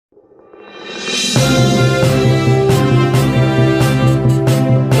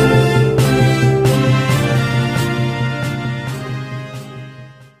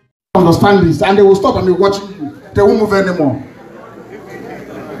understand this, and they will stop and be watching you. They won't move anymore.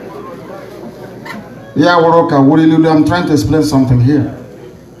 Yeah, I'm trying to explain something here.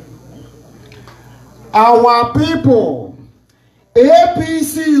 Our people,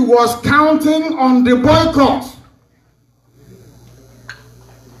 APC was counting on the boycott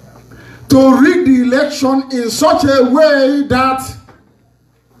to rig the election in such a way that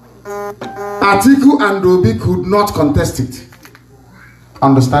Atiku and Obi could not contest it.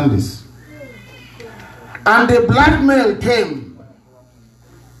 Understand this. And the blackmail came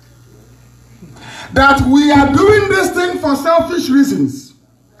that we are doing this thing for selfish reasons.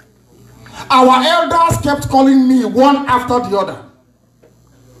 Our elders kept calling me one after the other.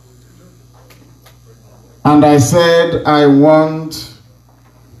 And I said, I want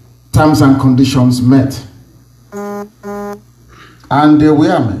terms and conditions met. And they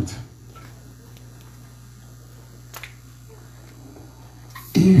were met.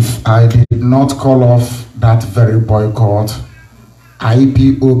 If I did not call off that very boycott,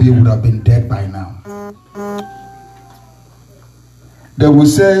 IPOB would have been dead by now. They will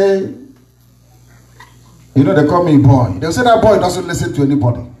say, you know, they call me boy. They'll say that boy doesn't listen to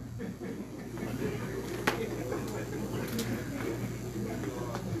anybody.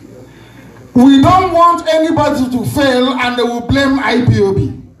 We don't want anybody to fail and they will blame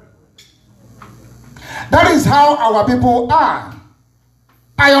IPOB. That is how our people are.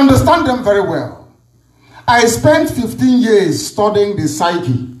 I understand them very well. I spent 15 years studying the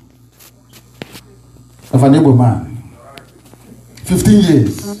psyche of an Igbo man. 15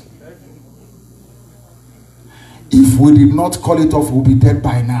 years. If we did not call it off, we'll be dead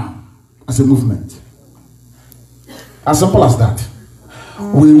by now as a movement. As simple as that.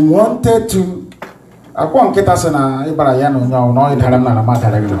 We wanted to.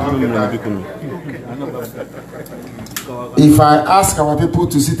 If I ask our people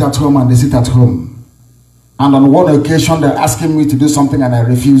to sit at home and they sit at home, and on one occasion they're asking me to do something and I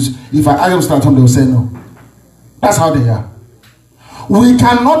refuse, if I ask them to stay at home, they will say no. That's how they are. We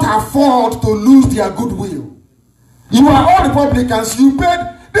cannot afford to lose their goodwill. You are all Republicans. You paid.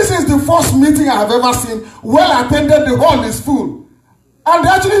 This is the first meeting I have ever seen. Well attended, the hall is full. And they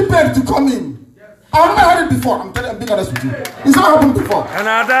actually paid to come in. I've never heard it before. I'm being honest with you. It's not happened before.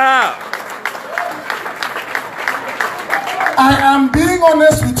 Canada. I am being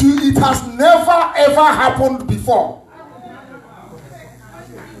honest with you. It has never ever happened before.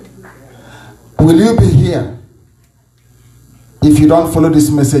 Will you be here if you don't follow this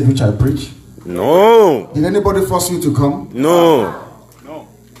message which I preach? No. Did anybody force you to come? No. No.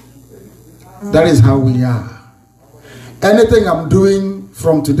 That is how we are. Anything I'm doing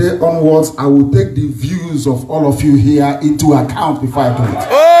from today onwards, I will take the views of all of you here into account before I do it.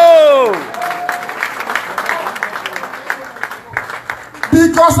 Oh!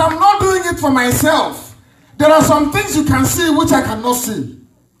 Because I'm not doing it for myself. There are some things you can see which I cannot see.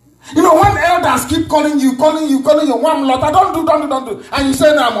 You know, when elders keep calling you one lot, I don't do. And you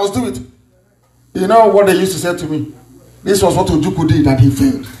say, no, I must do it. You know what they used to say to me? This was what Ojukwu did and he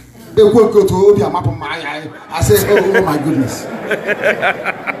failed. They would go to Obi and map on my eye. I say, oh my goodness.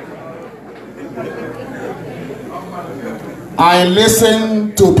 I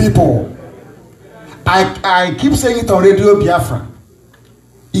listen to people. I keep saying it on Radio Biafra.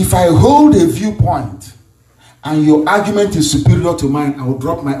 If I hold a viewpoint and your argument is superior to mine, I will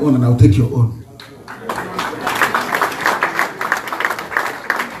drop my own and I will take your own.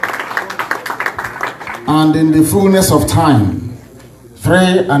 And in the fullness of time,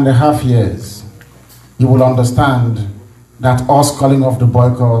 3.5 years, you will understand that us calling off the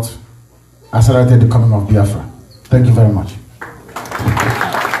boycott accelerated the coming of Biafra. Thank you very much.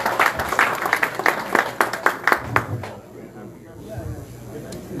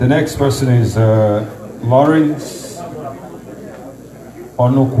 The next person is Lawrence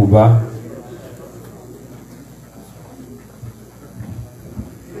Onokuba.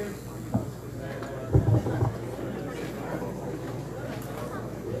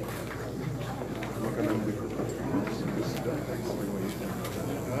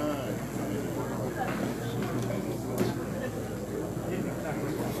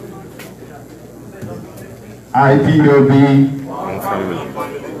 IPOB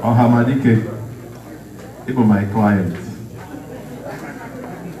Ohamadike, people my clients.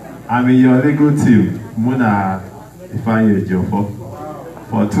 I'm in your legal team, Muna Ifanye Jofo.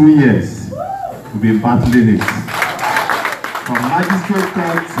 For 2 years, we've been battling it. From magistrate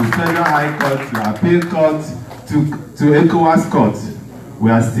court to federal high court to appeal court to ECOWAS court,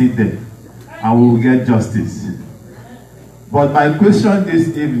 we are still there and we will get justice. But my question this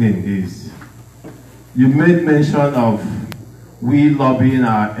evening is, you made mention of we lobbying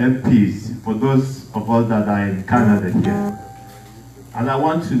our MPs, for those of us that are in Canada here. And I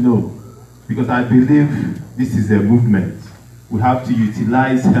want to know, because I believe this is a movement, we have to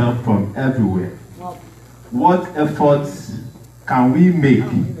utilize help from everywhere. What efforts can we make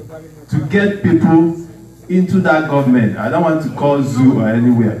to get people into that government? I don't want to call zoo or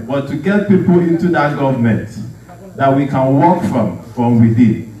anywhere, but to get people into that government that we can work from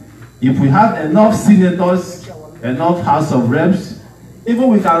within. If we have enough senators, enough House of Reps, even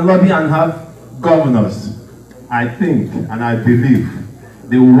we can lobby and have governors. I think and I believe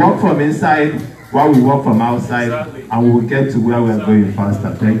they will work from inside while we work from outside, and we will get to where we are going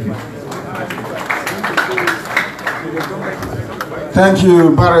faster. Thank you. Thank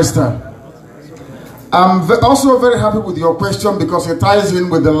you, Barrister. I'm also very happy with your question because it ties in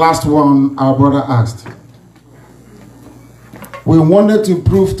with the last one our brother asked. We wanted to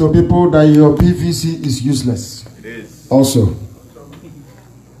prove to people that your PVC is useless. It is. Also,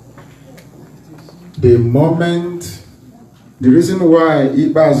 the reason why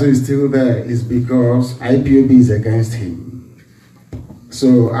Ibazo is still there is because IPOB is against him.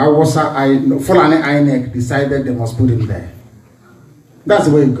 So Fulani INEC decided they must put him there. That's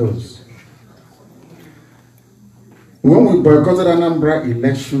the way it goes. When we boycotted Anambra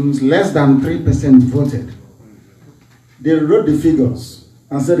elections, less than 3% voted. They wrote the figures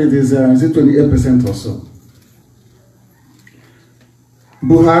and said it is 28% or so.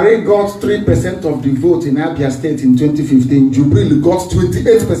 Buhari got 3% of the vote in Abia State in 2015. Jubril got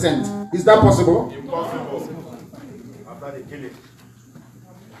 28%. Is that possible? Impossible. After they kill it.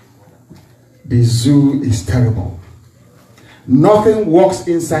 The zoo is terrible. Nothing works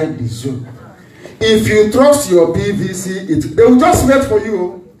inside the zoo. If you trust your PVC, they will just wait for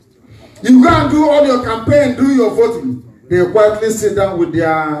you. You go and do all your campaign, do your voting. They quietly sit down with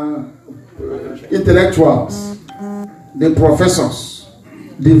their intellectuals, the professors,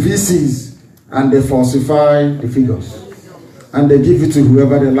 the VCs, and they falsify the figures. And they give it to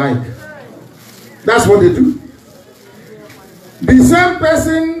whoever they like. That's what they do. The same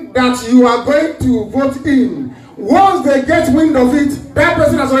person that you are going to vote in, once they get wind of it, that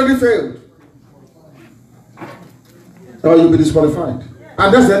person has already failed. Or you'll be disqualified.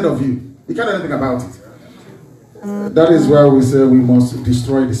 And that's the end of you. You can't do anything about it. That is why we say we must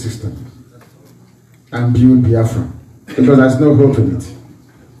destroy the system and build Biafra. Because there's no hope in it.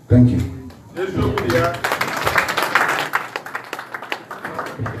 Thank you.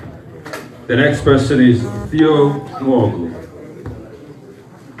 The next person is Theo Nwogu.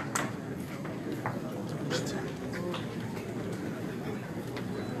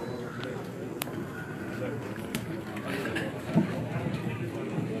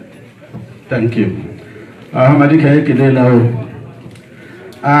 Thank you. I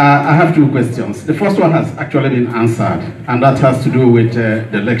have two questions. The first one has actually been answered, and that has to do with the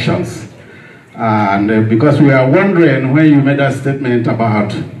elections. And because we are wondering when you made that statement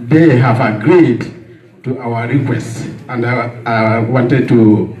about they have agreed to our request, and I wanted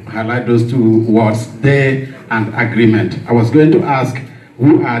to highlight those two words, they and agreement. I was going to ask,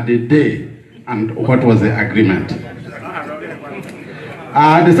 who are the they and what was the agreement?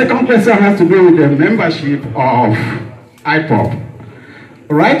 The second question has to do with the membership of IPOB.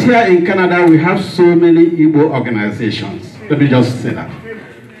 Right here in Canada, we have so many Igbo organizations. Let me just say that.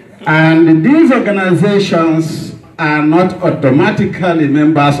 And these organizations are not automatically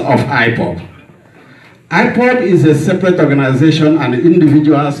members of IPOB. IPOB is a separate organization, and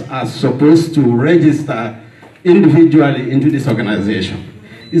individuals are supposed to register individually into this organization.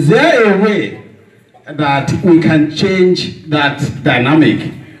 Is there a way that we can change that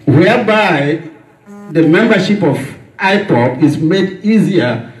dynamic whereby the membership of IPOB is made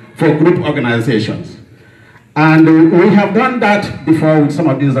easier for group organizations? And we have done that before with some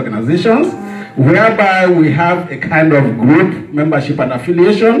of these organizations, whereby we have a kind of group membership and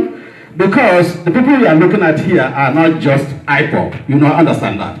affiliation, because the people we are looking at here are not just IPOB. You know,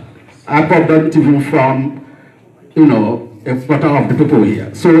 understand that. IPOB don't even form, you know, a quarter of the people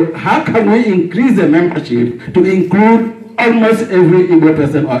here. So how can we increase the membership to include almost every Igbo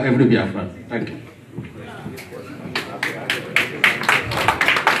person or every Biafran? Thank you.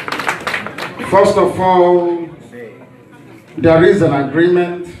 First of all, there is an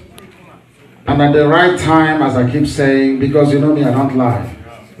agreement, and at the right time, as I keep saying, because you know me, I don't lie.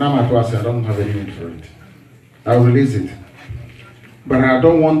 Now I don't have any need for it. I'll release it. But I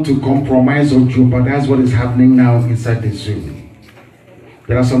don't want to compromise or jeopardize what is happening now inside the zoo.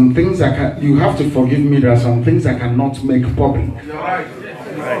 There are some things you have to forgive me, there are some things I cannot make public. You're right.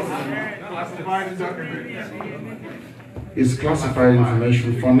 It's classified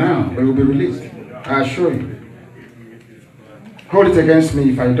information for now, but it will be released. I assure you. hold it against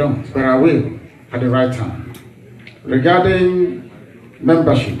me if I don't, but I will at the right time. Regarding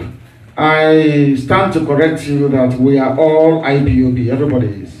membership, I stand to correct you that we are all IPOB, everybody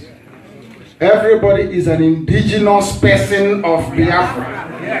is. Everybody is an indigenous person of Biafra.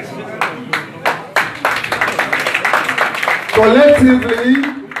 Yes. Collectively,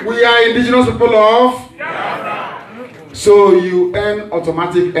 we are indigenous people of Biafra. So you earn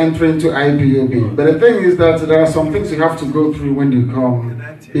automatic entry into IPOB. But the thing is that there are some things you have to go through when you come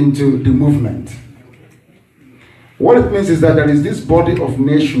into the movement. What it means is that there is this body of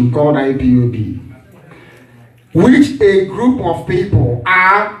nation called IPOB, which a group of people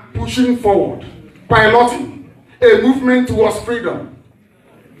are pushing forward, piloting a movement towards freedom.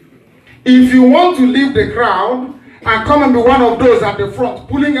 If you want to leave the crowd and come and be one of those at the front,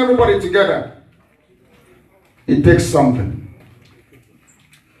 pulling everybody together, it takes something.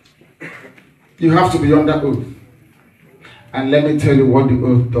 You have to be under oath. And let me tell you what the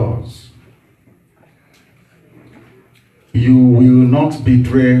oath does. You will not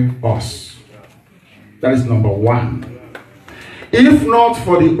betray us. That is number one. If not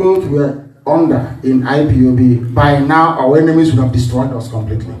for the oath we're under in IPOB, by now our enemies would have destroyed us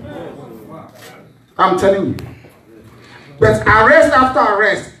completely. I'm telling you. But arrest after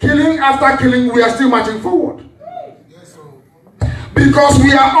arrest, killing after killing, we are still marching forward. Because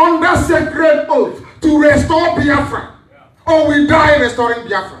we are under sacred oath to restore Biafra, or we die restoring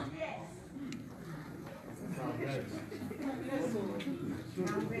Biafra.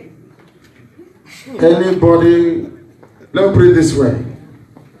 Anybody, let me put it this way,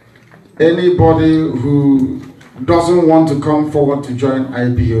 anybody who doesn't want to come forward to join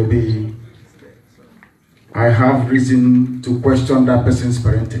IPOB, I have reason to question that person's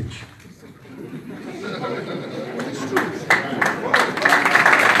parentage.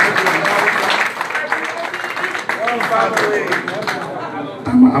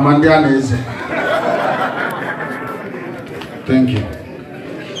 Thank you.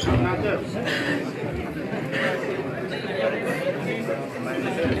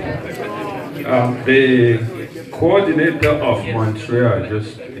 The coordinator of Montreal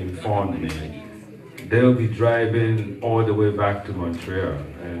just informed me they'll be driving all the way back to Montreal,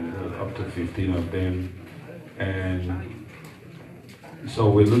 and up to 15 of them, and so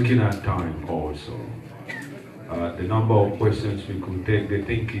we're looking at time also. The number of questions we could take, they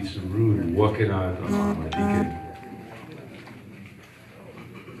think it's rude working out on a ticket.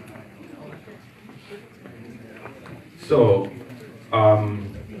 So,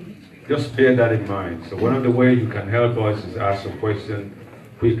 just bear that in mind. So one of the ways you can help us is ask a question,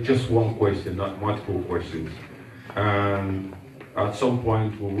 quick, just one question, not multiple questions. And at some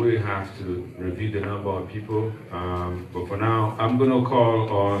point, we will have to review the number of people. But for now, I'm going to call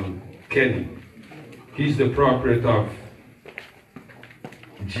on Kenny. He's the proprietor of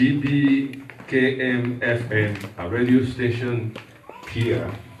GBKM-FM, a radio station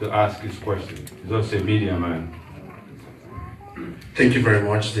here, to ask his question. He's also a media man. Thank you very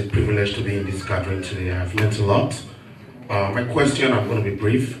much. It's a privilege to be in this gathering today. I've learned a lot. My question, I'm going to be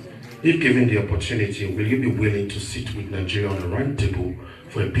brief. If given the opportunity, will you be willing to sit with Nigeria on the round table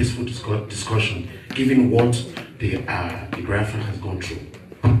for a peaceful discussion, given what the Biafra has gone through?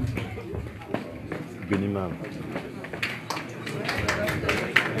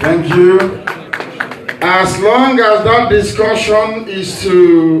 Thank you. As long as that discussion is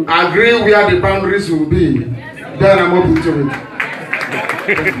to agree where the boundaries will be, then I'm open to it.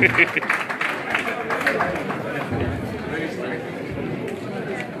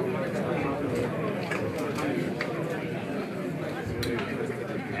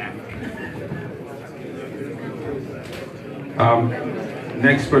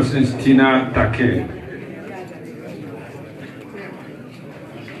 Next person is Tina Take.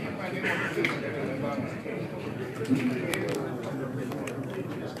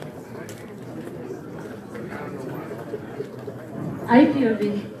 IPOB.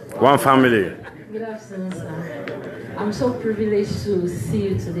 One family. Good afternoon, sir. I'm so privileged to see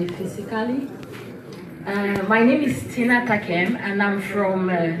you today physically. My name is Tina Takem, and I'm from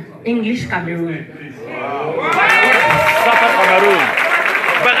English Cameroon. Southern Cameroon.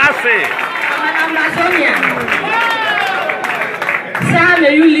 Barassi. I'm an Amazonian. Sir,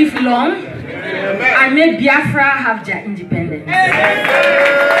 may you live long, and may Biafra have their independence.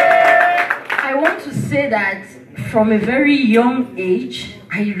 I want to say that from a very young age,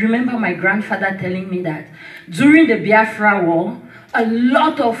 I remember my grandfather telling me that during the Biafra War, a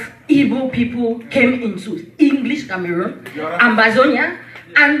lot of Igbo people came into English Cameroon, Amazonia,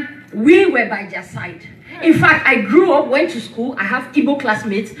 and we were by their side. In fact, I grew up, went to school, I have Igbo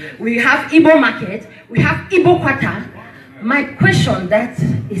classmates, we have Igbo market, we have Igbo quarter. My question that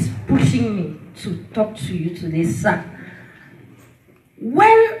is pushing me to talk to you today, sir.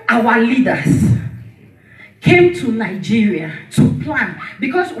 When our leaders came to Nigeria to plan,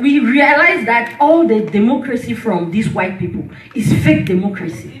 because we realized that all the democracy from these white people is fake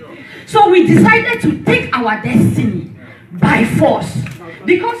democracy. So we decided to take our destiny by force.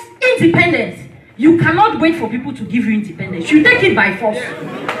 Because independence, you cannot wait for people to give you independence. You take it by force.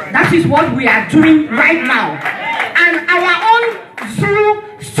 That is what we are doing right now. And our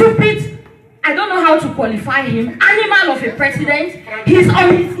own stupid, I don't know how to qualify him, animal of a president, he's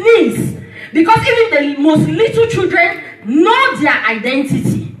on his knees. Because even the most little children know their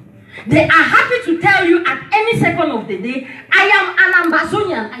identity. They are happy to tell you at any second of the day, I am an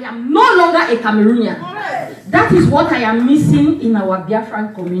Ambazonian, I am no longer a Cameroonian. That is what I am missing in our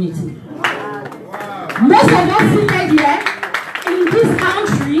Biafran community. Most of us seated here in this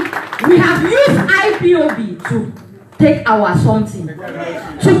country, we have used IPOB to take our something,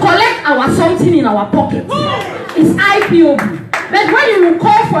 to collect our something in our pocket. It's IPOB. But when you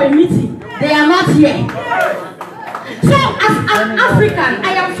call for a meeting, they are not here. So as an African,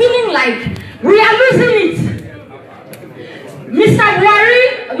 I am feeling like we are losing it. Mr.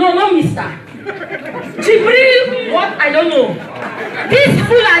 Buhari, no, not Mr. Jibril, what? I don't know. This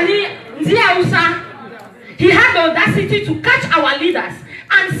Fulani, Ndiausa, he had the audacity to catch our leaders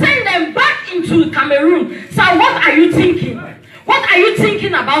and send them back into Cameroon. So what are you thinking? What are you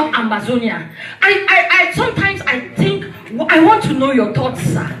thinking about Ambazonia? I sometimes I think, I want to know your thoughts,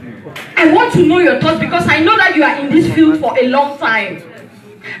 sir. I want to know your thoughts because I know that you are in this field for a long time.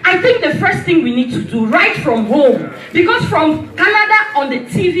 I think the first thing we need to do right from home, because from Canada on the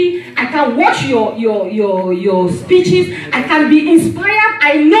TV, I can watch your speeches, I can be inspired,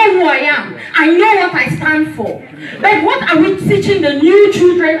 I know who I am, I know what I stand for. But what are we teaching the new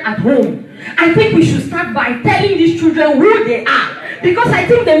children at home? I think we should start by telling these children who they are. Because I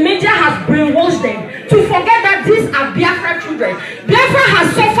think the media has brainwashed them to forget that these are Biafra children. Biafra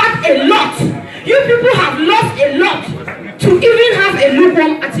has suffered a lot. You people have lost a lot to even have a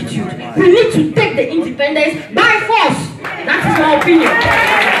lukewarm attitude. We need to take the independence by force. That is my opinion.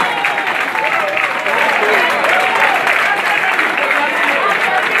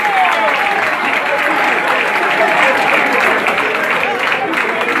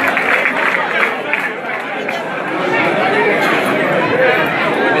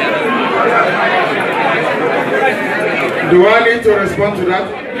 Do I need to respond to that?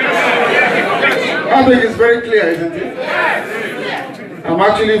 I think it's very clear, isn't it? I'm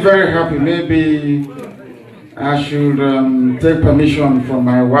actually very happy. Maybe I should take permission from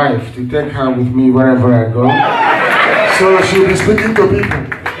my wife to take her with me wherever I go. So she'll be speaking to people.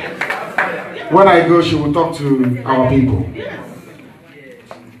 When I go, she will talk to our people.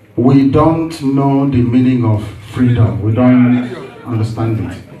 We don't know the meaning of freedom. We don't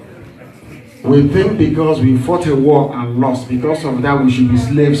understand it. We think because we fought a war and lost, because of that we should be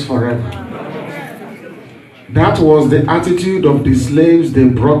slaves forever. That was the attitude of the slaves they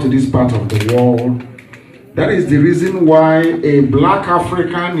brought to this part of the world. That is the reason why a black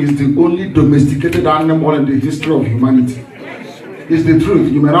African is the only domesticated animal in the history of humanity. It's the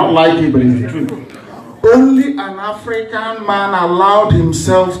truth. You may not like it, but it's the truth. Only an African man allowed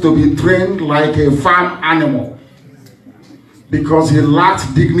himself to be trained like a farm animal because he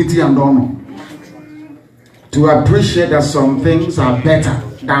lacked dignity and honor. To appreciate that some things are better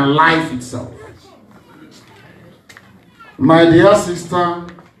than life itself. My dear sister,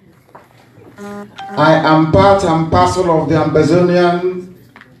 I am part and parcel of the Ambazonian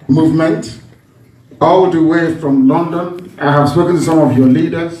movement, all the way from London. I have spoken to some of your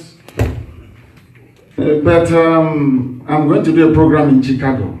leaders, but I'm going to do a program in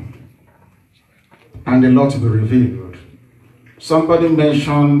Chicago, and a lot will be revealed. Somebody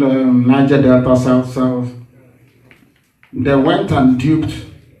mentioned Niger Delta, South. They went and duped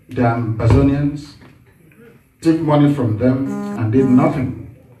the Ambazonians, took money from them, and did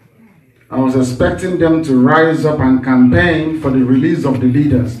nothing. I was expecting them to rise up and campaign for the release of the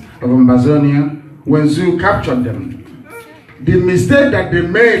leaders of Ambazonia when Zoo captured them. The mistake that they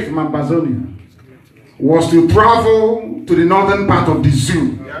made from Ambazonia was to travel to the northern part of the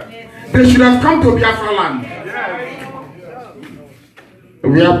zoo. They should have come to Biafra land,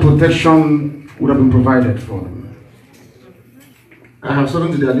 where protection would have been provided for them. I have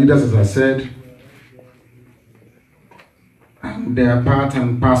spoken to their leaders, as I said, and they are part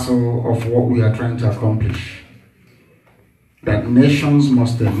and parcel of what we are trying to accomplish. That nations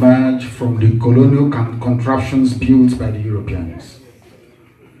must emerge from the colonial contraptions built by the Europeans.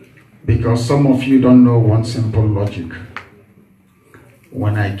 Because some of you don't know one simple logic.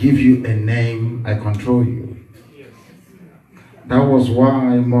 When I give you a name, I control you. That was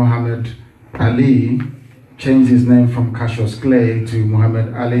why Muhammad Ali changed his name from Cassius Clay to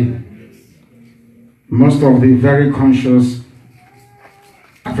Muhammad Ali. Most of the very conscious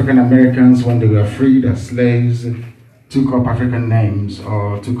African Americans, when they were freed as slaves, took up African names,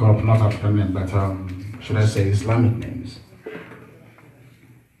 or took up not African names, but should I say Islamic names.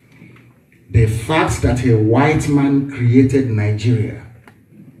 The fact that a white man created Nigeria,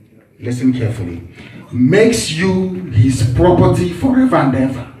 listen carefully, makes you his property forever and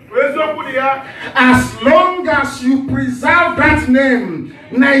ever. As long as you preserve that name,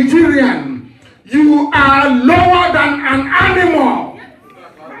 Nigerian, you are lower than an animal.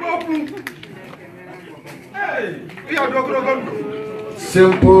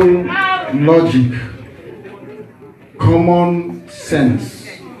 Simple logic, common sense.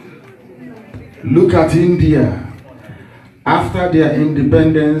 Look at India. After their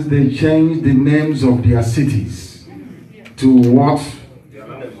independence, they changed the names of their cities to what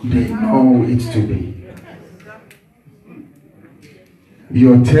they know it to be.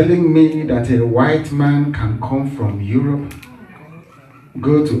 You're telling me that a white man can come from Europe,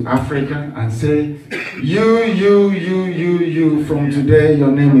 go to Africa and say, you, from today your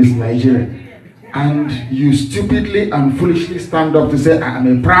name is Nigeria. And you stupidly and foolishly stand up to say, I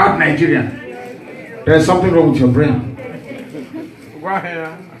am a proud Nigerian. There's something wrong with your brain.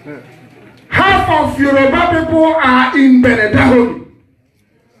 Half of Yoruba people are in Benedahori.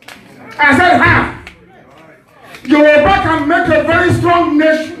 I said half. Yoruba can make a very strong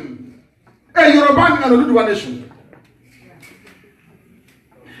nation. A Yoruba and Oduduwa nation.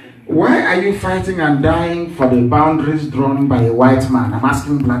 Why are you fighting and dying for the boundaries drawn by a white man? I'm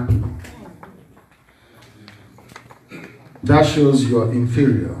asking black people. That shows you're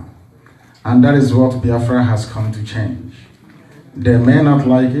inferior. And that is what Biafra has come to change. They may not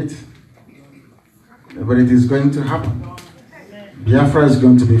like it, but it is going to happen. Biafra is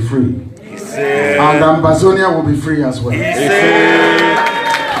going to be free. And Ambazonia will be free as well.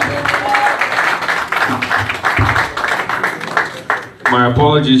 My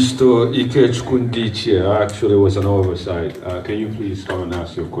apologies to Ike Chukundichi. Actually, it was an oversight. Can you please come and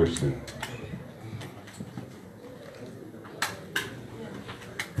ask your question?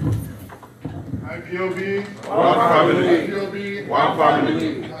 IPOB, one family. IPOB, one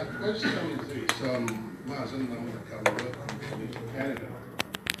family. My question is this, Mazi Nnamdi Kanu, welcome to Canada.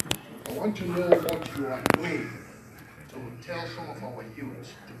 I want to know what you are doing to tell some of our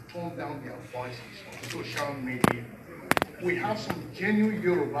youth to tone down their voices on social media. We have some genuine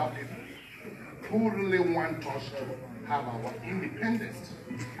Yoruba people who really want us to have our independence.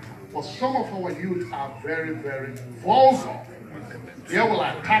 But some of our youth are very, very vulgar. They will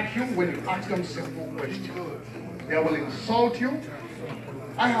attack you when you ask them simple questions. They will insult you.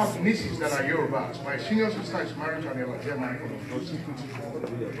 I have nieces that are Yorubas. My senior sister is married to an Elazema.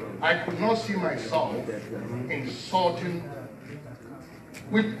 I could not see myself insulting.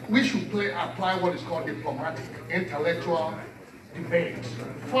 We should apply what is called diplomatic, intellectual debate.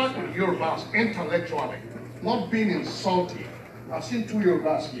 Fight with Yorubas intellectually, not being insulting. I've seen two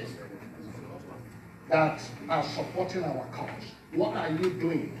Yorubas here that are supporting our cause. What are you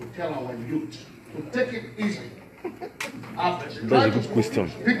doing to tell our youth to take it easy? That's a good question.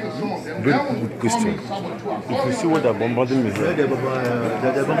 Very good question. If you see what they're bombarding me here.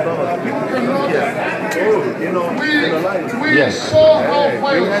 Yes. Oh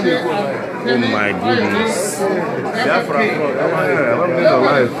my goodness. Biafra.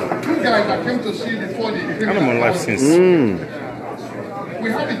 Two guys that came to see before the I'm on life since. We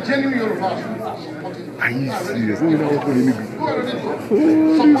have a genuine Yoruba. Are you serious?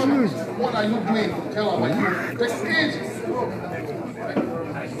 What are you doing to tell our youth? The kids.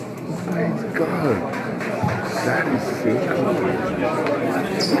 My God. That is so cool.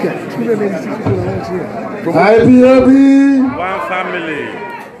 Look at 286 people around here. IPOB. One family.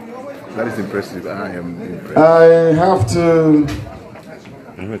 That is impressive. I am impressed. I have to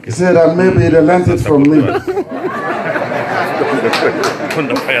say that maybe they learned it from me.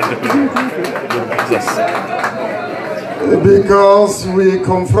 Because we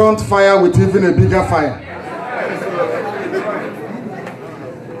confront fire with even a bigger fire.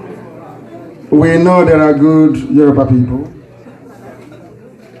 We know there are good Yoruba people.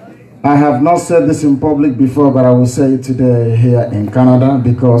 I have not said this in public before, but I will say it today here in Canada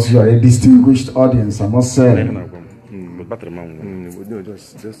because you are a distinguished audience, I must say.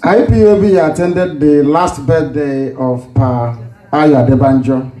 IPOB attended the last birthday of Pa Ayo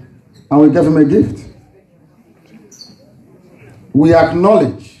Adebanjo, and we gave him a gift. We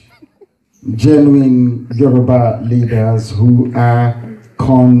acknowledge genuine Yoruba leaders who are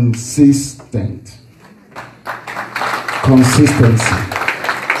consistent. consistency.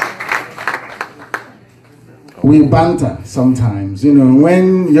 We banter sometimes. You know,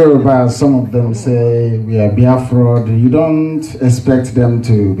 when Yorubas, some of them say we are Biafra, you don't expect them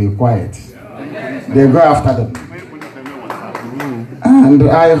to be quiet. They go after them. And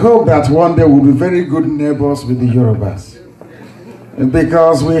I hope that one day we'll be very good neighbors with the Yorubas,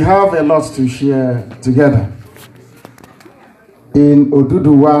 because we have a lot to share together in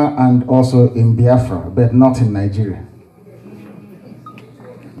Oduduwa and also in Biafra, but not in Nigeria.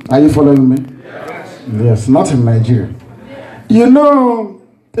 Are you following me? Yes, not in Nigeria. You know,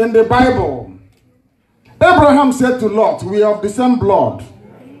 in the Bible, Abraham said to Lot, we are of the same blood,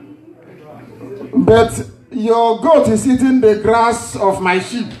 but your goat is eating the grass of my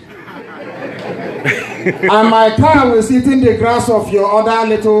sheep, and my cow is eating the grass of your other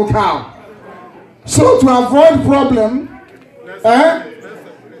little cow. So to avoid problem,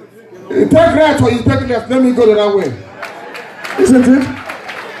 you take right or you take left, let me go the other way. Isn't it?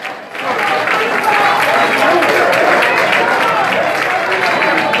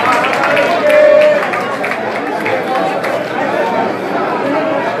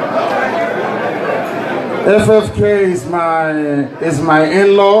 FFK is my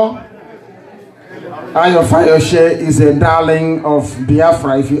in-law. Ayo Fayoshe is a darling of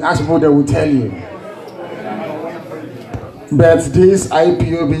Biafra. If you ask people, they will tell you. But this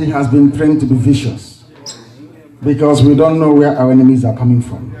IPOB has been trained to be vicious, because we don't know where our enemies are coming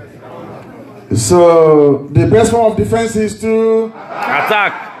from. So the best form of defense is to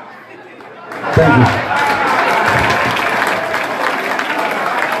attack.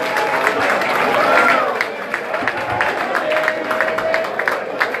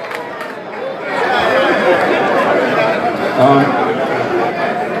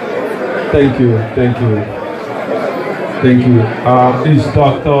 Thank you. Thank you. Is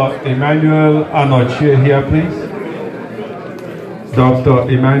Dr. Emmanuel Anoche here, please? Dr.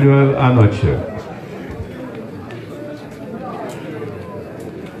 Emmanuel Anoche.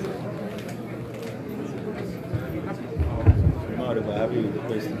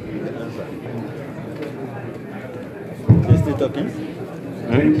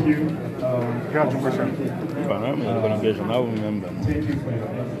 Thank you. You have a question? I remember. Thank you for your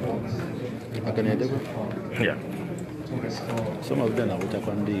efforts. Yeah. Some of them are what I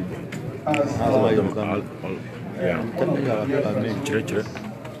can do.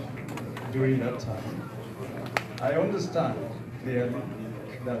 During that time, I understand clearly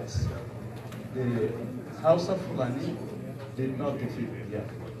that the House of Fulani did not defeat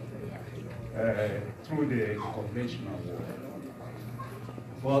Biafra through the conventional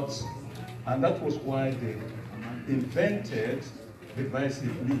war. And that was why they invented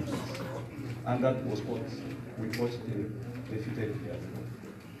divisive leagues, and that was what they defeated Biafra.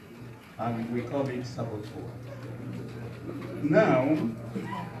 And we call it saboteur. Now,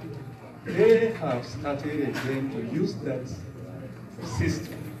 they have started again to use that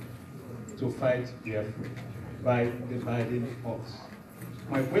system to fight Biafra by dividing us.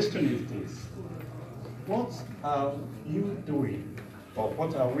 My question is this: what are you doing, or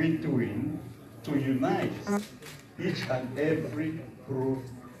what are we doing to unite each and every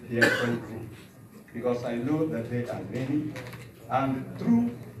pro-Biafran group? Because I know that there are many, and through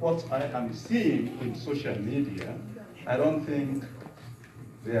what I am seeing in social media, I don't think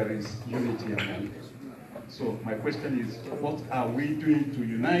there is unity among them. So my question is, what are we doing to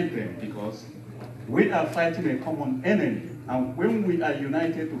unite them? Because we are fighting a common enemy, and when we are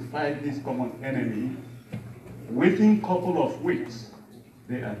united to fight this common enemy, within a couple of weeks,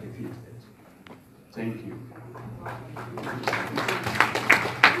 they are defeated. Thank you.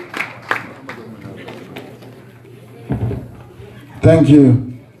 Thank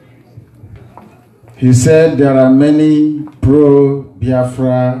you. He said there are many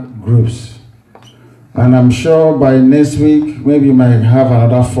pro-Biafra groups, and I'm sure by next week, maybe you might have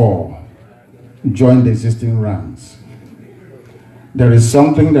another 4 join the existing ranks. There is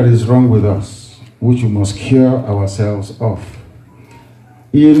something that is wrong with us, which we must cure ourselves of.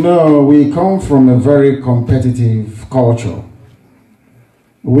 You know, we come from a very competitive culture,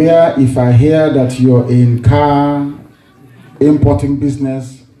 where if I hear that you're in car importing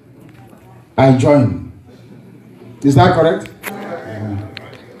business, I join. Is that correct? Yeah.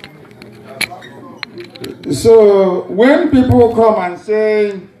 So when people come and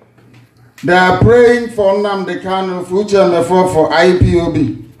say they are praying for Nnamdi Kanu, for Uche Mefor, for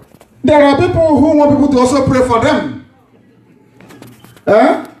IPOB, there are people who want people to also pray for them.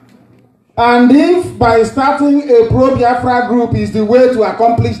 And if by starting a pro-Biafra group is the way to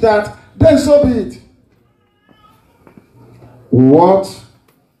accomplish that, then so be it. What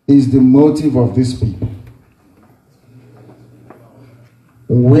is the motive of these people?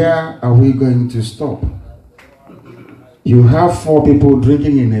 Where are we going to stop? You have 4 people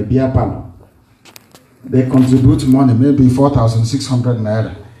drinking in a beer parlor. They contribute money, maybe 4,600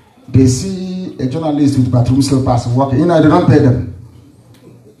 naira. They see a journalist with bathroom slippers walking. You know, they don't pay them.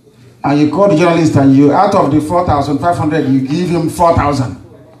 And you call the journalist and you, out of the 4,500, you give him 4,000.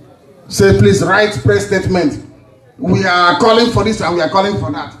 Say, please write press statement. We are calling for this and we are calling for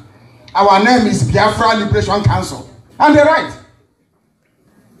that. Our name is Biafra Liberation Council. And they write.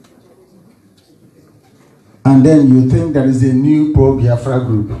 And then you think there is a new pro-Biafra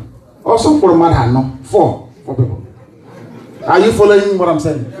group. Also for Manhattan, no? 4 people. Are you following what I'm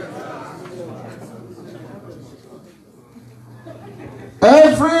saying?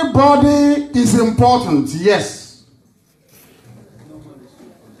 Everybody is important, yes.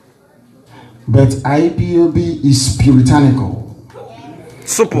 But IPOB is puritanical.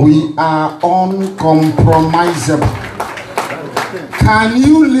 Super. We are uncompromisable. Can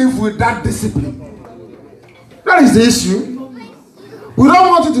you live with that discipline? That is the issue. We don't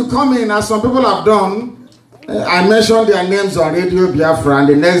want you to come in as some people have done. I mentioned their names on Radio Biafra and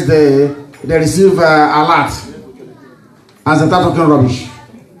the next day they receive alert and they start talking rubbish.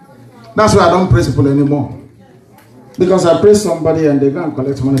 That's why I don't praise people anymore. Because I praise somebody and they go and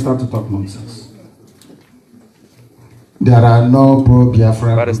collect money and start to talk nonsense. There are no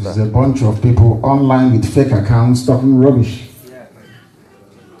pro-Biafra groups. There's a bunch of people online with fake accounts talking rubbish.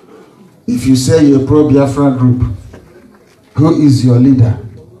 If you say you're a pro-Biafra group, who is your leader?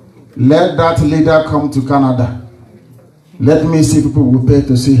 Let that leader come to Canada. Let me see people will pay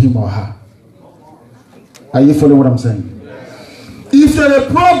to see him or her. Are you following what I'm saying? If you're a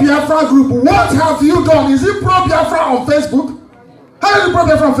pro-Biafra group, what have you done? Is it pro-Biafra on Facebook? How is it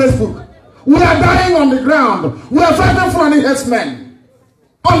pro-Biafra on Facebook? We are dying on the ground. We are fighting for any herdsmen.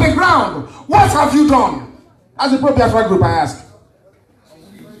 On the ground. What have you done? As a pro-Biafra group, I ask.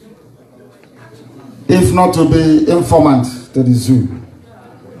 If not to be informant to the zoo.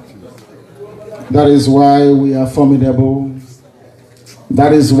 That is why we are formidable.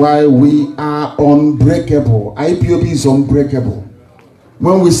 That is why we are unbreakable. IPOB is unbreakable.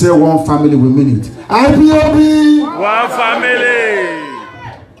 When we say one family, we mean it. IPOB! One family!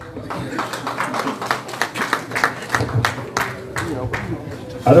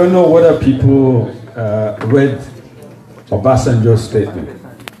 I don't know whether people read Obasanjo's statement.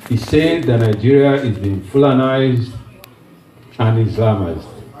 He said that Nigeria is being Fulanized and Islamized.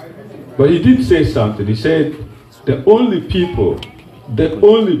 But he did say something. He said the only people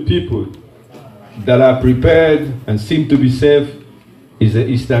that are prepared and seem to be safe is the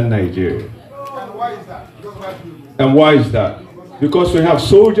Eastern Nigeria. And why is that? Because we have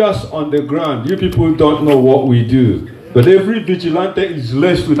soldiers on the ground. You people don't know what we do. But every vigilante is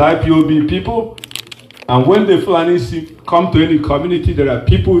laced with IPOB people. And when the Fulanis come to any community, there are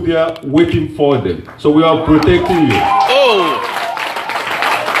people there waiting for them. So we are protecting you. Oh!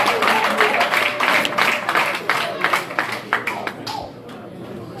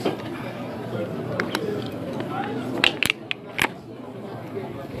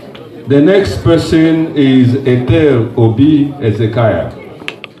 The next person is Ethel Obi Ezekiah.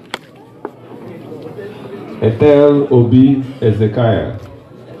 Ethel Obi Ezekiah.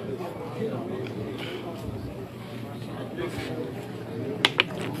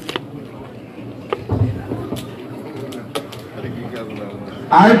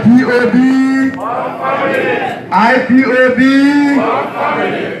 IPOB, IPOB.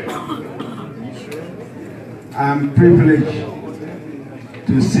 I'm privileged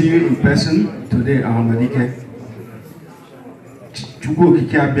to see you in person today, Ahmadike. Chugo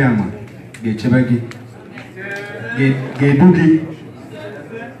Kikiabiama, Gechebagi, Gebugi.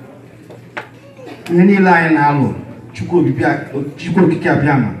 Any line alo, Chugo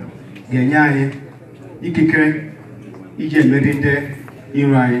Kikiabiama, Genyaye, Ikike, Ije Merinde.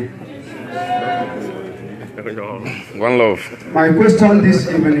 One love. My question this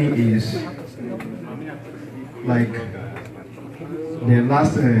evening is, like the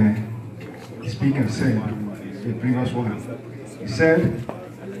last speaker said, the previous one, he said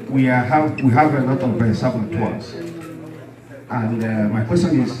we have a lot of saboteurs, and my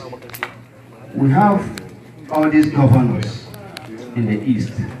question is, we have all these governors in the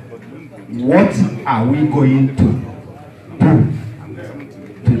East. What are we going to do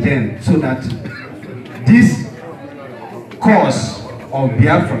to them so that this cause of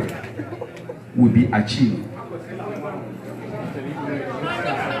Biafra will be achieved?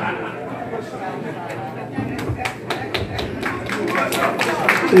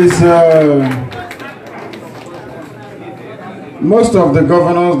 It's most of the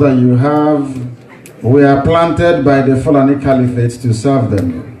governors that you have were planted by the Fulani Caliphate to serve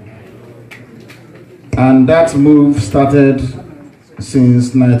them. And that move started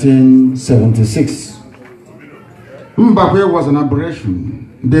since 1976. Mbakwe was an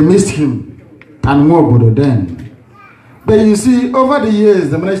aberration. They missed him and Nwobodo then. But you see, over the years,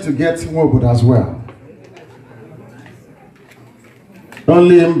 they managed to get Nwobodo as well.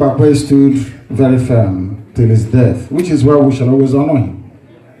 Only Mbakwe stood very firm till his death, which is why we shall always honor him.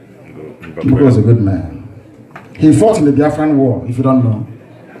 He was a good man. He fought in the Biafran War, if you don't know,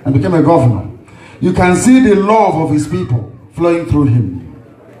 and became a governor. You can see the love of his people flowing through him.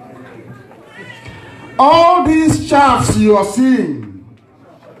 All these chaffs you are seeing,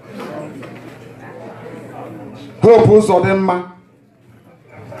 Hope Uzodinma,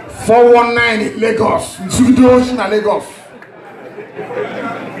 419 in Lagos, Ocean Lagos.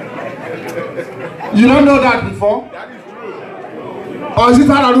 You don't know that before? Or is it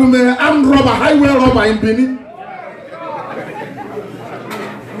Ararume, armed robber, highway robber in Benin?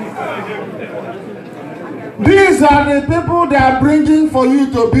 These are the people they are bringing for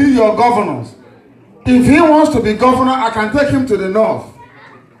you to be your governors. If he wants to be governor, I can take him to the north.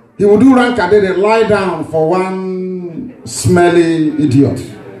 He will do rank and they lie down for one smelly idiot,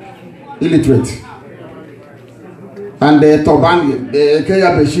 illiterate. And the Toban, the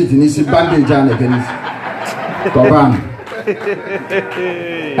Kaya Beshit in his bandage and against Toban.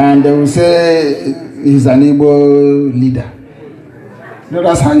 And they will say he's an Igbo leader. You know,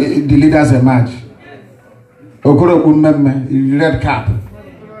 that's how the leaders emerge. Okoro red cap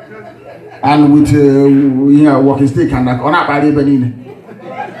and with walking stick and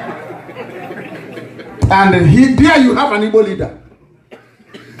and there you have an Igbo leader.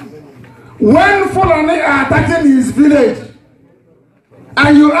 When Fulani are attacking his village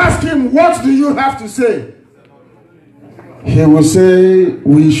and you ask him, what do you have to say? He will say,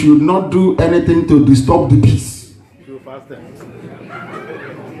 we should not do anything to disturb the peace.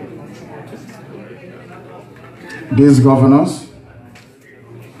 These governors,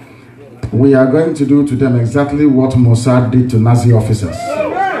 we are going to do to them exactly what Mossad did to Nazi officers.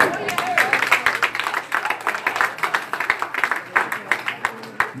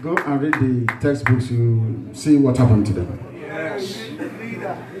 Go and read the textbooks, you see what happened to them.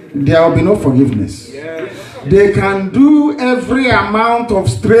 There will be no forgiveness. They can do every amount of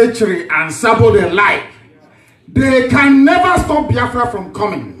treachery and sabo they like. They can never stop Biafra from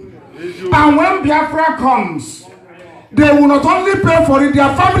coming. And when Biafra comes, they will not only pay for it,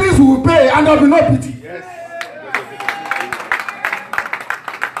 their families will pay and there will be no pity.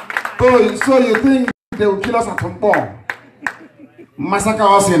 Oh, so you think they will kill us at Tompo, massacre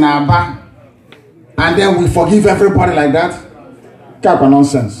us in Aba, and then we forgive everybody like that? Cap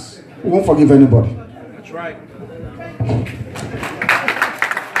nonsense. We won't forgive anybody. That's right.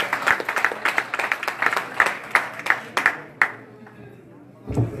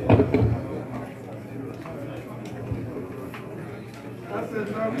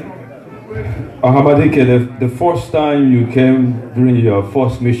 Ahamadike, the first time you came during your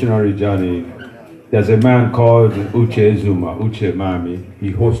first missionary journey, there's a man called Uche Mami.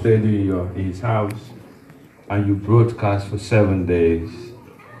 He hosted you in his house and you broadcast for 7 days.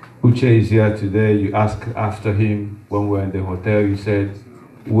 Uche is here today. You asked after him when we were in the hotel. You said,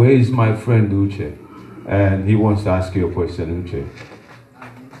 where is my friend Uche? And he wants to ask you a question, Uche.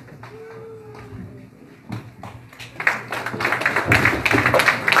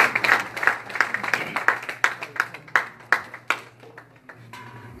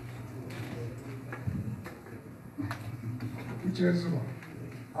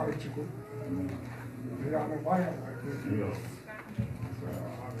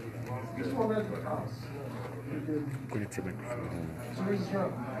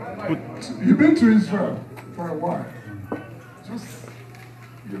 You've been to Israel for a while. Just,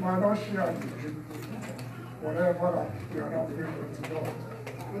 you might not share whatever that you are not able to know.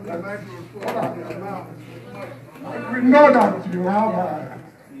 We know that you have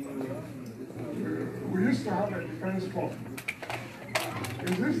we used to have a defense force.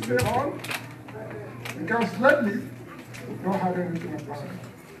 Is this still on? Because lately, we don't have anything about it.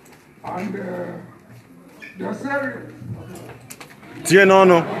 And they're saying... Yeah.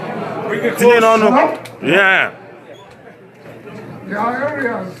 There are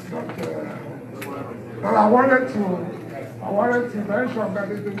areas that I wanted to mention that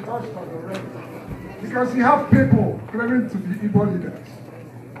they've been touched on already. Because you have people claiming to be Igbo leaders.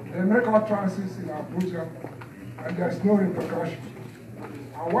 They make utterances in Abuja, and there's no repercussion.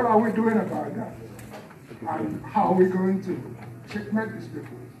 And what are we doing about that? And how are we going to checkmate these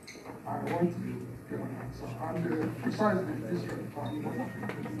people? I want to give an answer. And precisely Israel.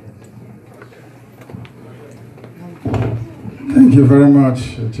 Thank you very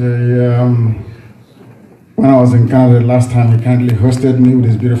much. When I was in Canada last time, he kindly hosted me with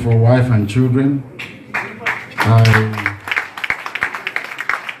his beautiful wife and children.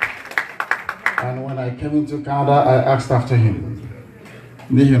 And when I came into Canada, I asked after him.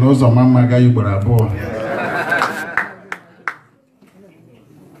 He knows I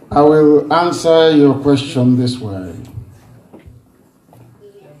will answer your question this way.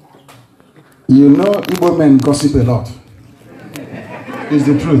 You know, Igbo men gossip a lot. It's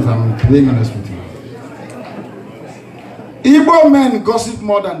the truth, I'm being honest with you. Igbo men gossip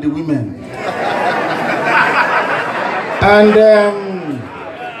more than the women.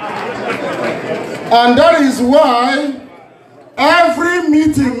 And that is why every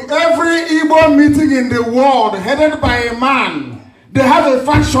Igbo meeting in the world headed by a man, they have a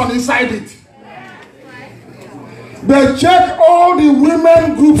faction inside it. They check all the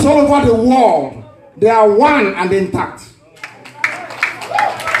women groups all over the world. They are one and intact.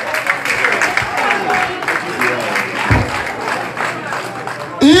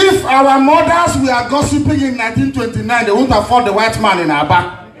 If our mothers were gossiping in 1929, they wouldn't afford the white man in our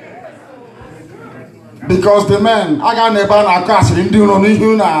back. Because the men,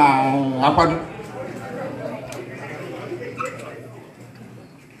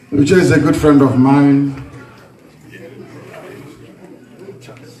 Uche is a good friend of mine.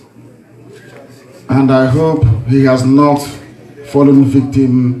 And I hope he has not fallen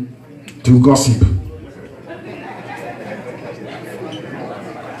victim to gossip.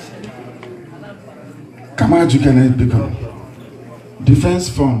 Defense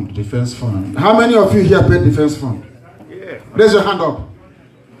fund, defense fund. How many of you here paid defense fund? Yeah. Raise your hand up.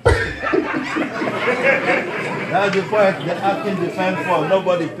 That's the point. They're asking defense fund.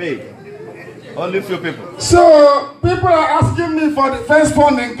 Nobody paid. Only few people. So people are asking me for defense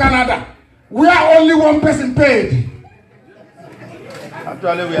fund in Canada. We are only one person paid.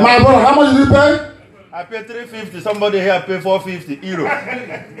 Actually, we are. My brother, how much did you pay? I paid 350. Somebody here paid 450 euro.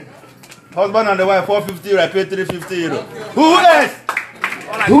 Husband and the wife 450 euro. I paid 350 euro. Who else?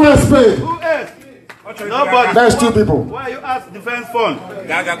 Who else paid? Who else? Nobody. There's two people. Why you ask defense fund?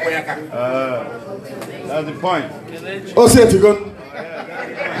 That's the point. Oh, say it again.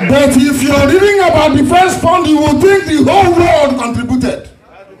 But if you're reading about defense fund, you will think the whole world contributed.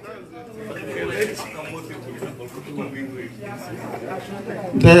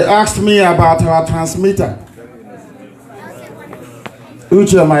 They asked me about our transmitter.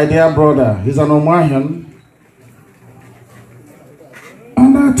 Uche, my dear brother, he's an Omahian.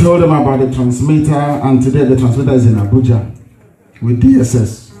 And I told them about the transmitter, and today the transmitter is in Abuja with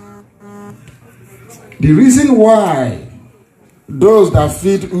DSS. The reason why those that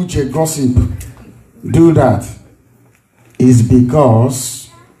feed Uche gossip do that is because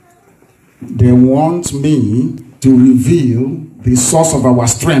they want me to reveal the source of our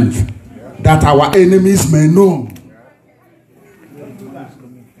strength, that our enemies may know.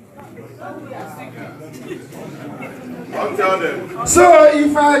 So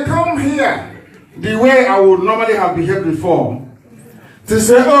if I come here the way I would normally have behaved before, to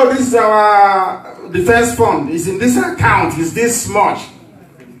say, oh, this is our defense fund, it's in this account, it's this much,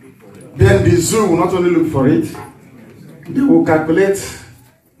 then the zoo will not only look for it, they will calculate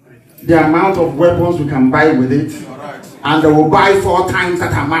the amount of weapons we can buy with it, and they will buy 4 times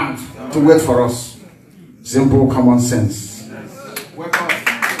that amount to wait for us. Simple common sense.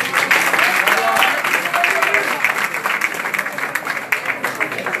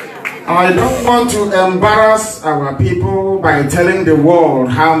 I don't want to embarrass our people by telling the world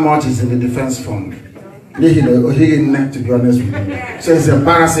how much is in the defense fund. To be honest with you. So it's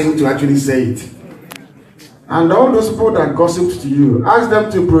embarrassing to actually say it. And all those people that gossip to you, ask them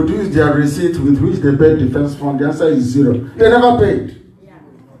to produce their receipt with which they paid defense fund. The answer is 0. They never paid.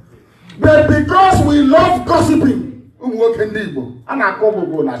 But because we love gossiping, do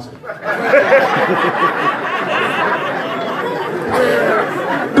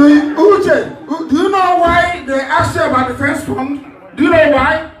you know why they asked you about the defense fund? Do you know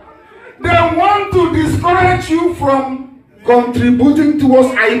why? They want to discourage you from contributing towards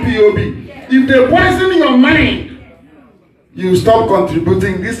IPOB. If they poison your money, you stop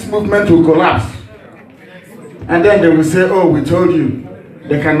contributing, this movement will collapse. And then they will say, oh, we told you,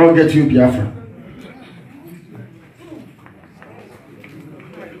 they cannot get you Biafra.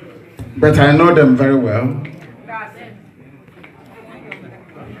 But I know them very well.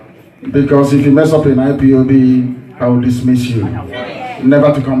 Because if you mess up in IPOB, I will dismiss you,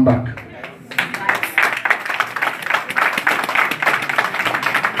 never to come back.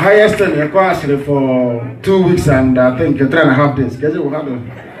 Highest actually for 2 weeks and I think 3.5 days.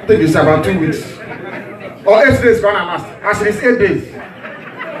 I think it's about 2 weeks. Or 8 days gonna last. As it is 8 days.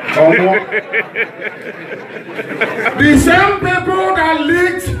 Or more. The same people that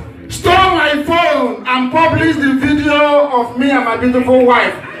leaked, stole my phone and published the video of me and my beautiful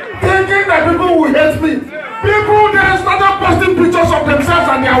wife, thinking that people will hate me. People then started posting pictures of themselves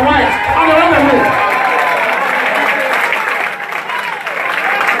and their wives and they ran away.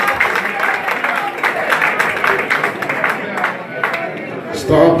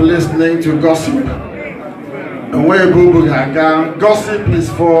 Stop listening to gossip. And where gossip is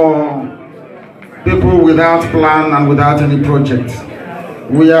for people without plan and without any project.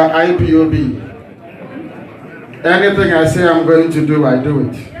 We are IPOB. Anything I say I'm going to do, I do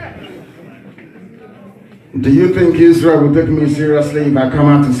it. Do you think Israel will take me seriously if I come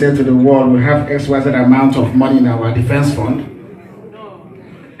out and say to the world we have XYZ amount of money in our defense fund?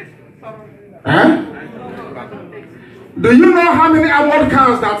 Huh? Do you know how many armored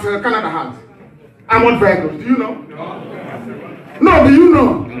cars that Canada has? Armored vehicles, do you know? No, do you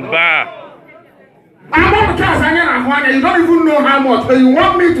know? Armored cars, you don't even know how much, but you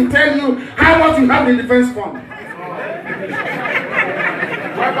want me to tell you how much you have in the defense fund.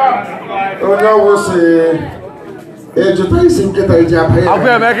 Oh no, we'll see.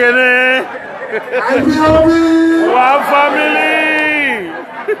 IPOB! One family!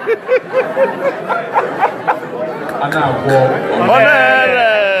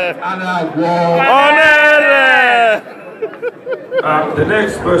 The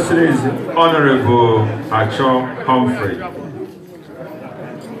next person is Honorable Acho Humphrey.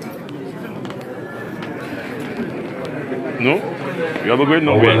 No? You are going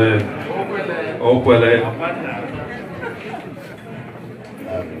nowhere.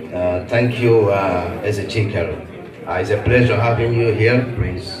 Thank you, Ezechikero. It's a pleasure having you here,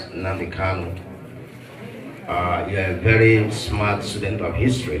 Prince Nnamdi Kanu. You are a very smart student of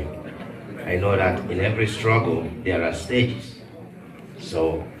history. I know that in every struggle, there are stages.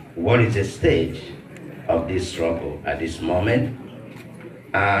 So, what is the stage of this struggle at this moment?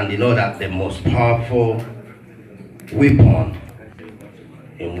 And you know that the most powerful weapon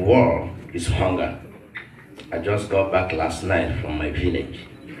in war is hunger. I just got back last night from my village,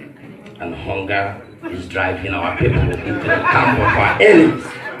 and hunger is driving our people into the camp of our enemies.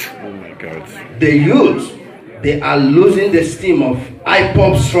 Oh my God. The youth, they are losing the steam of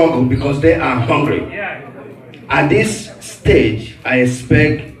IPOB struggle because they are hungry. At this stage, I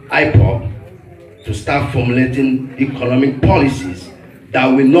expect IPOB to start formulating economic policies that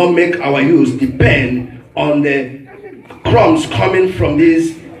will not make our youth depend on the crumbs coming from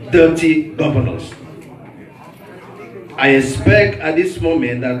these dirty governors. I expect at this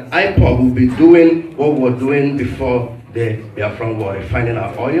moment that IPOB will be doing what we were doing before the Biafra war, refining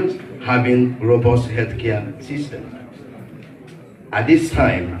our oils, having robust healthcare system. At this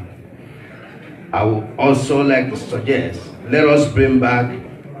time, I would also like to suggest, let us bring back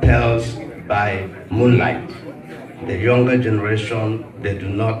Tales by Moonlight. The younger generation, they do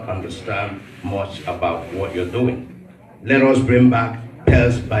not understand much about what you're doing. Let us bring back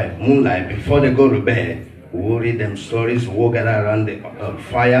Tales by Moonlight. Before they go to bed, we'll read them stories, we'll gather around the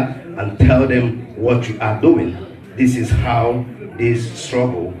fire and tell them what you are doing. This is how this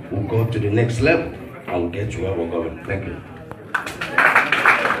struggle will go to the next level and we'll get to where we're going. Thank you.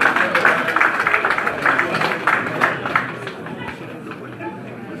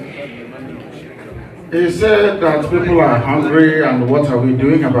 He said that people are hungry and what are we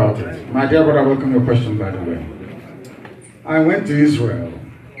doing about it? My dear brother, welcome your question, by the way. I went to Israel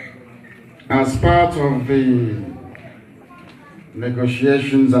as part of the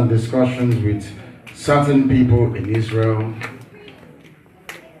negotiations and discussions with certain people in Israel.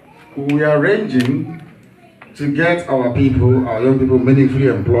 We are arranging to get our people, our young people, meaningfully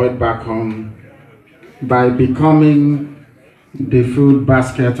employed back home by becoming the food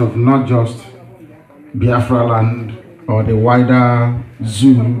basket of not just Biafra land or the wider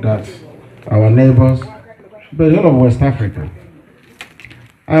zoo that our neighbors, but all of West Africa.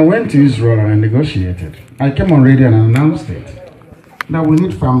 I went to Israel and I negotiated. I came on radio and announced it. Now we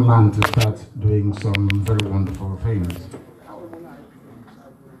need farmland to start doing some very wonderful things.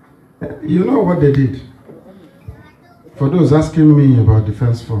 You know what they did? For those asking me about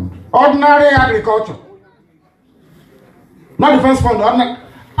defense fund, ordinary agriculture. Not defense fund, ordinary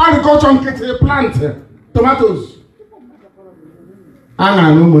agriculture and plant tomatoes.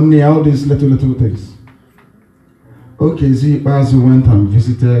 And all these little things. Okay, Bazu went and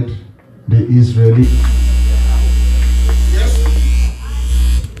visited the Israeli. Yes.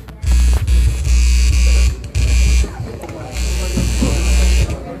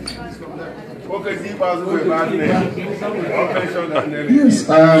 Yes.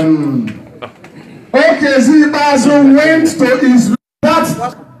 OKZ Bazo went to Israel,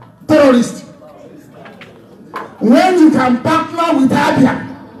 that terrorist. When you can partner with Abia,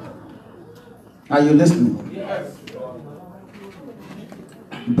 are you listening? Yes.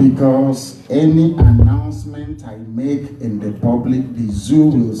 Because any announcement I make in the public, the zoo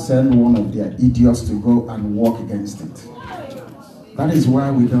will send one of their idiots to go and work against it. That is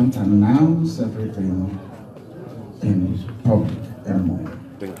why we don't announce everything in public anymore.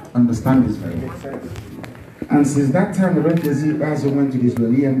 Understand this very well. And since that time, the refugee Bazo went to the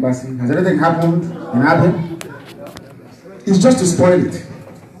Israeli embassy. Has anything happened in Abia? It's just to spoil it.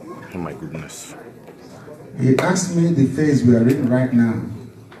 Oh my goodness. He asked me the phase we are in right now.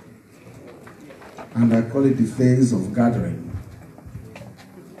 And I call it the phase of gathering.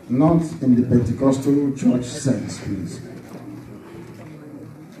 Not in the Pentecostal church sense, please.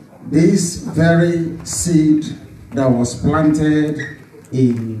 This very seed that was planted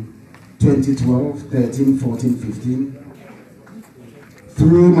in 2012, 13, 14, 15,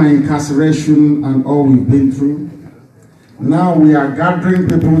 through my incarceration and all we've been through, now we are gathering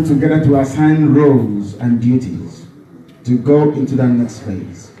people together to assign roles and duties to go into the next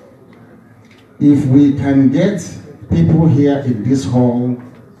phase. If we can get people here in this hall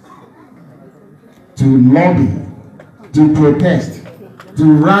to lobby, to protest,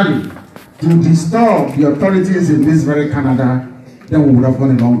 to rally, to disturb the authorities in this very Canada, then we would have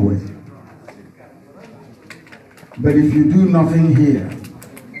gone a long way. But if you do nothing here,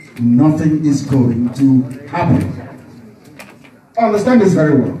 nothing is going to happen. Understand this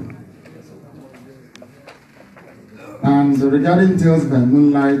very well. And regarding Tales by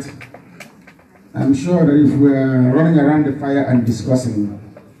Moonlight, I'm sure that if we're running around the fire and discussing,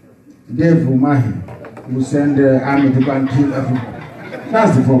 Dave Umahi will send the army to go and kill everyone.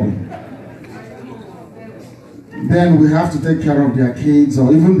 That's the problem. Then we have to take care of their kids,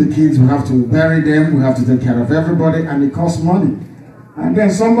 or even the kids, we have to bury them, we have to take care of everybody, and it costs money. And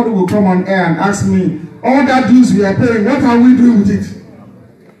then somebody will come on air and ask me, all that dues we are paying, what are we doing with it?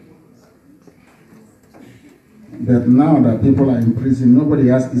 But now that people are in prison, nobody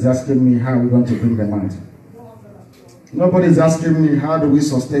is asking me how we're going to bring them out. Nobody is asking me how do we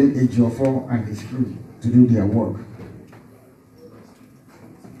sustain Ejiofor and his crew to do their work.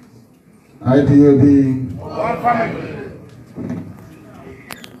 IPOB. One family.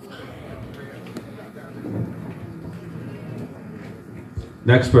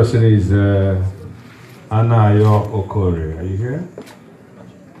 Next person is Anayo Okore. Are you here?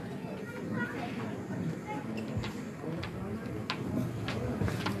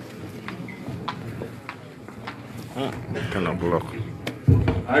 Cannot block.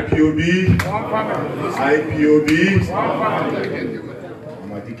 IPOB. IPOB.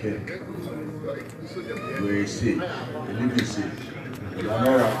 Amadike. We see.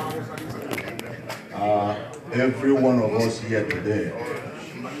 Every one of us here today,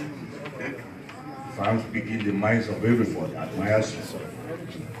 if I'm speaking the minds of everybody, admires you.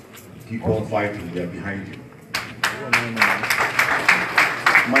 Keep on fighting, they're behind you.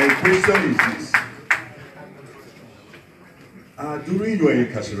 My question is this. During your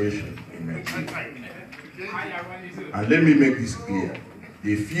incarceration in Nigeria, and let me make this clear,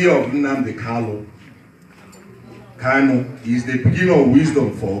 the fear of Nnamdi Kanu is the beginning of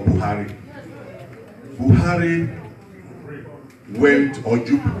wisdom for Buhari. Buhari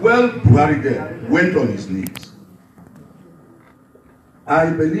went on his knees. I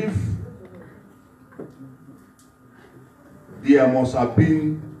believe there must have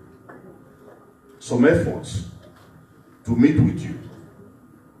been some efforts to meet with you,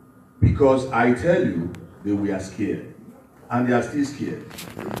 because I tell you, they were scared, and they are still scared.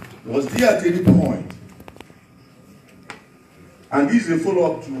 Was there at any point, and this is a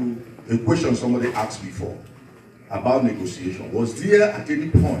follow-up to a question somebody asked before about negotiation, was there at any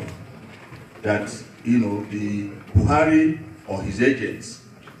point that, the Buhari or his agents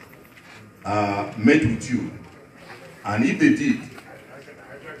met with you, and if they did,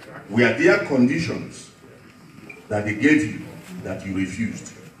 were there conditions that they gave you that you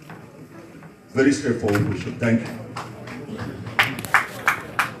refused? Very straightforward question. Thank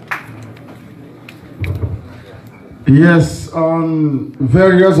you. Yes, on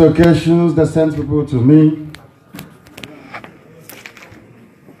various occasions they sent people to me.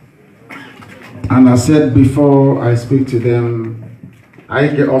 And I said before I speak to them,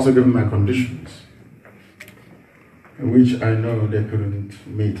 I also give them my conditions, which I know they couldn't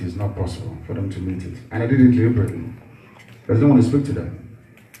meet. It's not possible for them to meet it. And I did it deliberately. I don't want to speak to them.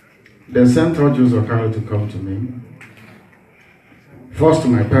 They sent Rogers Okaro to come to me. First to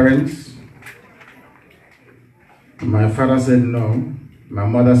my parents. My father said no. My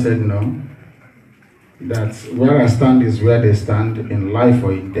mother said no. that where I stand is where they stand, in life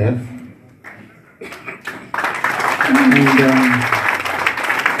or in death. And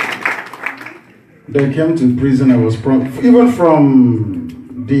they came to prison. I was even from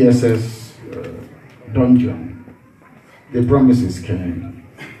DSS dungeon. The promises came.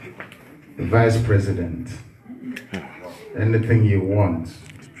 The vice president, anything you want.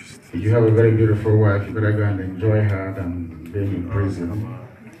 If you have a very beautiful wife, you better go and enjoy her than being in prison.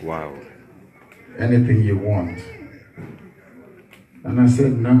 Wow. Anything you want. And I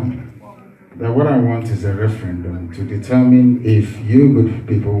said no. That what I want is a referendum to determine if you good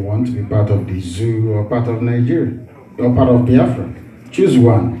people want to be part of the zoo or part of Nigeria or part of Biafra. Choose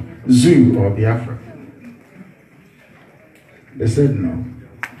one, zoo or Biafra. They said no.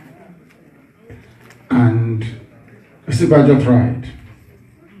 And Isibajo tried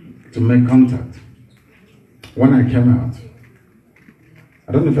to make contact. When I came out,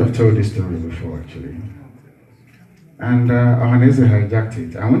 I don't know if I've told this story before actually. And Ohaneze hijacked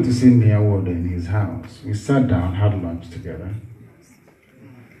it. I went to see Niawodo in his house. We sat down, had lunch together.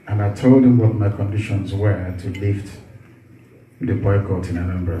 And I told him what my conditions were to lift the boycott in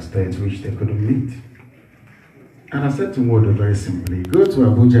Anambra State, which they couldn't meet. And I said to Wodo very simply, go to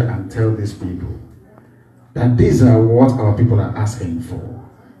Abuja and tell these people that these are what our people are asking for.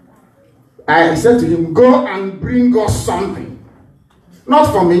 I said to him, go and bring us something.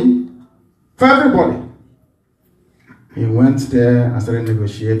 Not for me, for everybody. He went there and started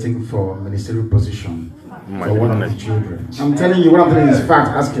negotiating for a ministerial position for one of the children. I'm telling you, what I'm telling you is fact.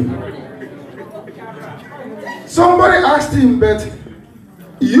 Ask him. Somebody asked him, but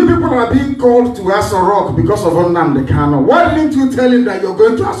you people are being called to Aso Rock because of Nnamdi Kanu. Why didn't you tell him that you're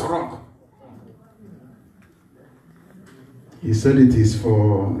going to Aso Rock? He said it is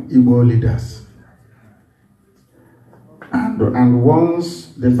for Igbo leaders. And once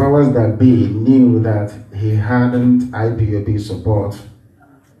the powers that be knew that he hadn't IPOB support,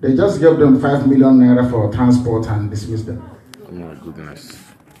 they just gave them 5 million naira for transport and dismissed them. Oh my goodness.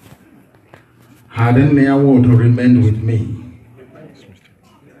 Hadn't Niawodo remained with me.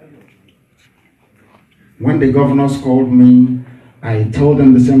 When the governors called me, I told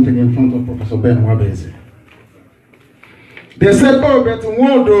them the same thing in front of Professor Ben Wabeze. They said, oh, but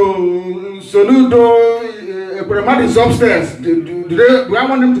Nwodo, Soludo, Premad is upstairs. Do I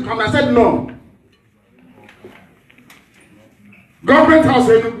want him to come? I said, no. Government house.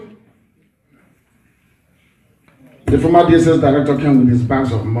 The former DSS director came with his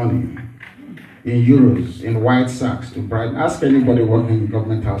bags of money in euros, in white sacks to bribe. Ask anybody working in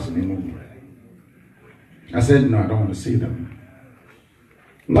government house in the movie. I said, no, I don't want to see them.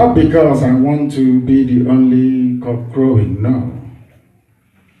 Not because I want to be the only cock crowing, no.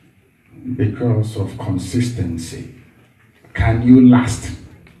 Because of consistency. Can you last?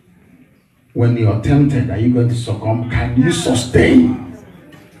 When you're tempted, are you going to succumb? Can you sustain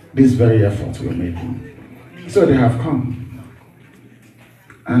this very effort we're making? So they have come.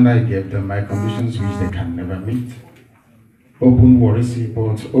 And I gave them my conditions which they can never meet. Open Warri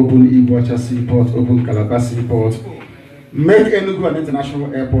Seaport, open Iguacha Seaport, open Calabar Seaport. Make Enugu an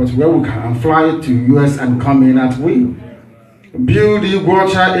international airport where we can fly to US and come in at will. Build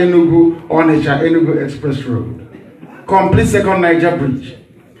Iguacha Enugu, Onitsha Enugu Express Road. Complete second Niger Bridge.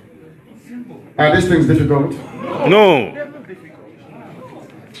 Are these things difficult? No.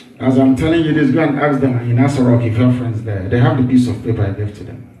 As I'm telling you this, go and ask them in Aso Rock if your friends there. They have the piece of paper I gave to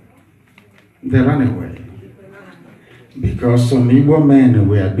them. They ran away. Because some Igbo men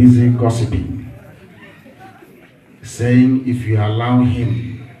were busy gossiping. Saying if you allow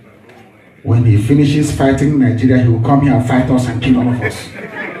him, when he finishes fighting Nigeria, he will come here and fight us and kill all of us.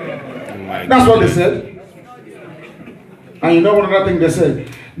 That's what they said. And you know one other thing they said?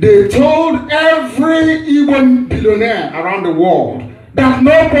 They told every Igbo billionaire around the world that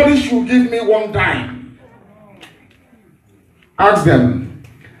nobody should give me one dime. Ask them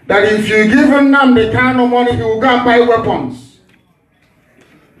that if you give Nnamdi Kanu money, he will go and buy weapons.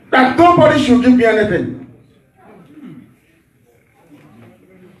 That nobody should give me anything.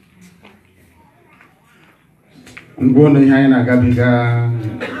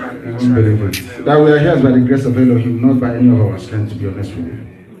 That we are here by the grace of Elohim, not by any of our strength, to be honest with you.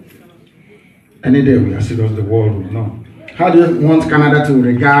 Any day we are serious, the world will know. How do you want Canada to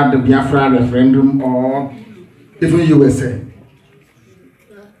regard the Biafra referendum or even USA?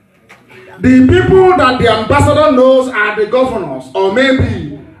 The people that the ambassador knows are the governors, or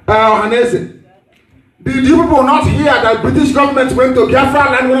maybe Ohaneze. Did you people not hear that British government went to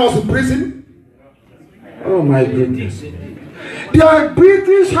Biafra land when I was in prison? Oh my goodness. The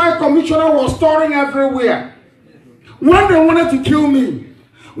British High Commissioner was touring everywhere. When they wanted to kill me,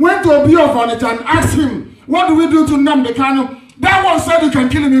 went to Obi of Onitsha and asked him, what do we do to Nnamdi Kanu? That one said you can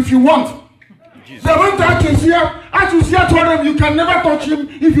kill him if you want. They went to Achisia. Achisia told them you can never touch him.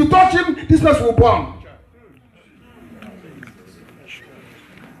 If you touch him, this person will burn.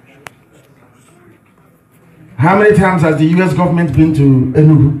 How many times has the US government been to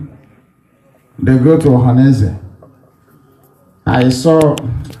Enugu? They go to Ohaneze. I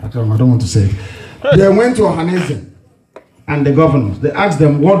don't want to say it. They went to Ohaneze and the governors. They asked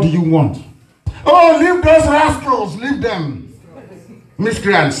them, what do you want? Oh, leave those rascals, leave them.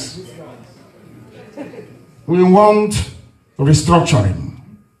 Miscreants. We want restructuring.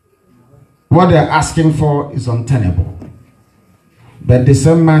 What they're asking for is untenable. But the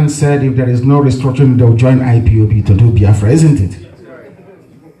same man said if there is no restructuring, they'll join IPOB to do Biafra, isn't it?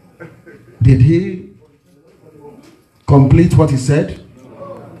 Did he complete what he said?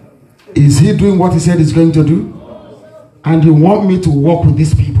 Is he doing what he said he's going to do? And you want me to work with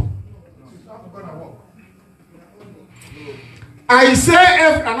these people? I say,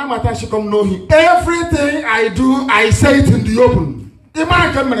 everything I do, I say it in the open.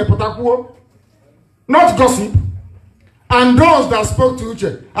 Not gossip. And those that spoke to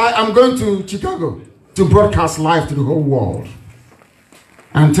Uche, I am going to Chicago to broadcast live to the whole world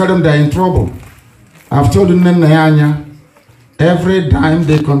and tell them they're in trouble. I've told them every dime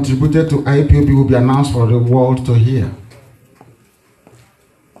they contributed to IPOB will be announced for the world to hear.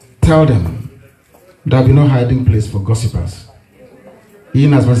 Tell them there will be no hiding place for gossipers,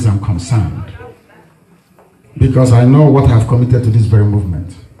 in as much as I'm concerned, because I know what I've committed to this very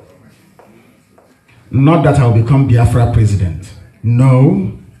movement. Not that I'll become Biafra president,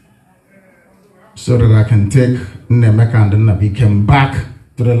 no, so that I can take Nnemeka and Nnabikem back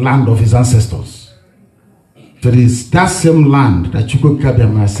to the land of his ancestors, to that same land that Chukwu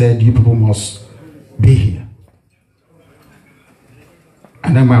Kabiama said you people must be here.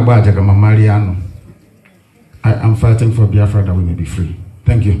 And then my Bajagama Mariano, I am fighting for Biafra that we may be free.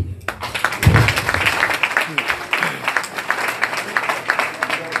 Thank you.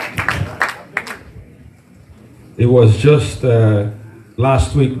 It was just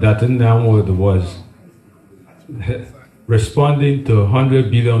last week that Nnamdi was responding to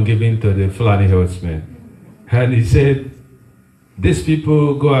 100 billion given to the Fulani herdsmen. And he said, these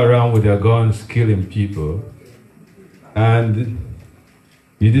people go around with their guns killing people, and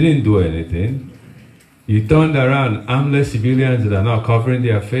you didn't do anything. You turned around armless civilians that are not covering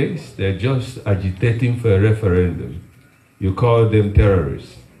their face. They're just agitating for a referendum. You call them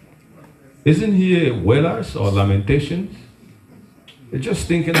terrorists. Isn't he wailers or lamentations? They're just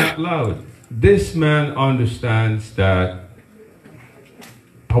thinking out loud. This man understands that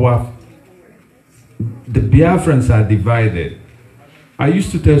the Biafrans are divided. I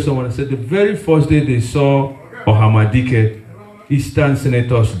used to tell someone, I said, the very first day they saw Ohamadike, Eastern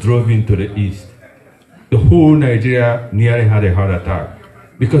senators drove into the east. The whole Nigeria nearly had a heart attack.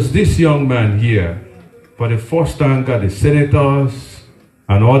 Because this young man here, for the first time, got the senators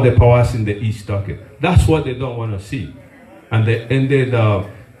and all the powers in the east talking. That's what they don't want to see. And they ended up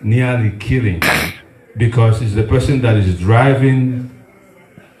nearly killing him, because it's the person that is driving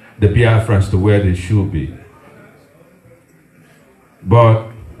the Biafrans to where they should be. But,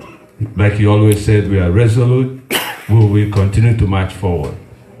 like he always said, we are resolute. We will continue to march forward.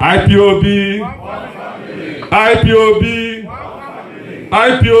 IPOB! IPOB!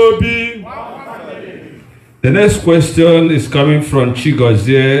 IPOB! The next question is coming from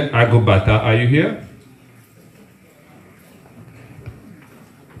Chigozie Agobata. Are you here?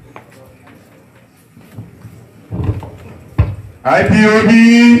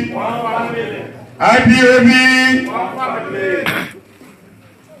 IPOB! IPOB!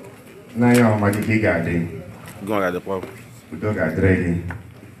 Naya Magiki Gadi. Go at the pub. We don't get ready.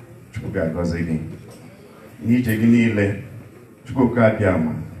 Chuka Gozini. Nicheginile. Chuka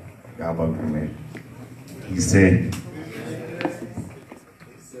Diama. Gabagume. He said,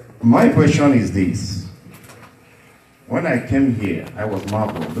 my question is this. When I came here, I was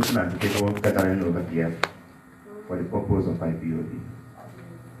marveled looking at the people gathering over here for the purpose of IPOB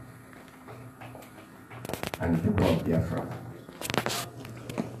and the people of Biafra.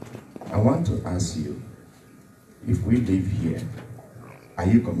 I want to ask you, if we live here, are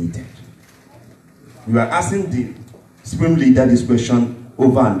you committed? You are asking the Supreme Leader this question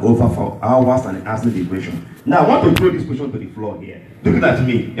over and over for hours and asking the question. Now I want to throw this question to the floor here. Looking at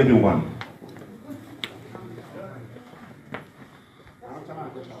me, everyone.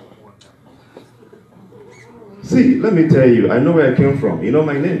 See, let me tell you, I know where I came from. You know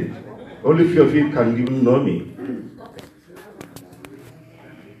my name. Only few of you can even know me.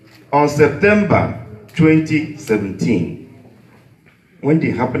 On September 2017, when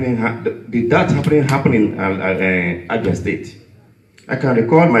that happening in Abia State, I can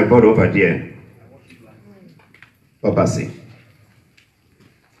recall my brother over there, Obasi,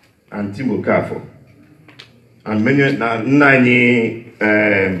 and Timo Kafo, and many Nani,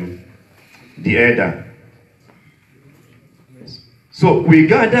 the elder. So we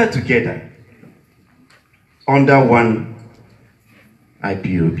gathered together under one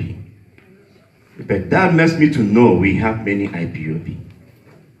IPOB. But that makes me to know we have many IPOB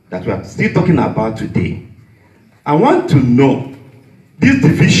that we are still talking about today. I want to know this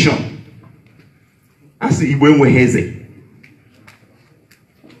division as Igbo Nweheze.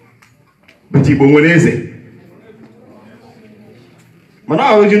 But Igbo Nweheze. Mana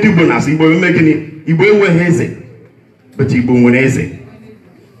I was Igbo nas Igbo making Igbo Nweheze. But Igbo Nweheze.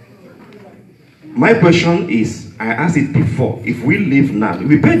 My question is, I asked it before, if we leave now,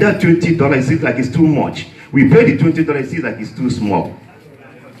 we pay that $20, it seems like it's too much. We pay the $20, it seems like it's too small.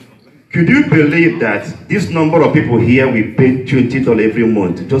 Could you believe that this number of people here, we pay $20 every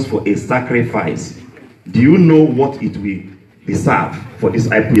month just for a sacrifice? Do you know what it will deserve for this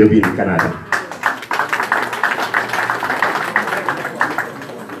IPOB in Canada?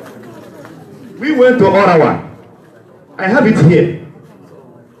 We went to Ottawa. I have it here.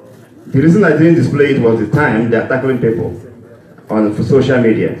 The reason I didn't display it was the time they are tackling people on social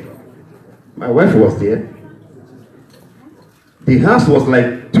media. My wife was there. The house was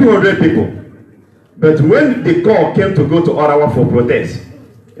like 200 people. But when the call came to go to Ottawa for protest,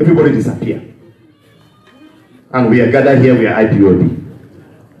 everybody disappeared. And we are gathered here, we are IPOB.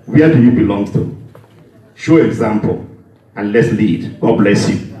 Where do you belong to? Show example and let's lead. God bless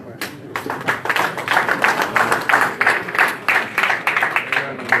you.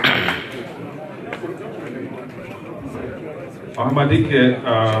 Ahmadike,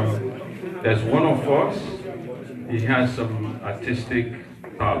 there's one of us, he has some artistic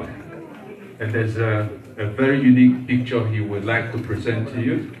talent. And there's a very unique picture he would like to present to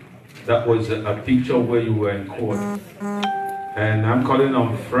you. That was a picture where you were in court. And I'm calling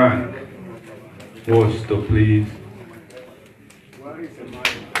on Frank Boss to please.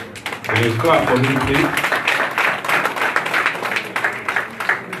 Can you clap for me, please?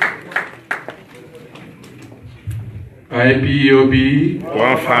 IPOB.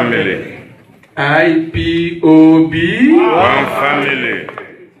 One family. IPOB. One family.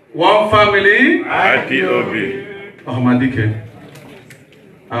 One family. IPOB. Ahmadike,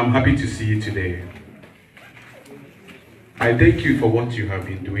 I'm happy to see you today. I thank you for what you have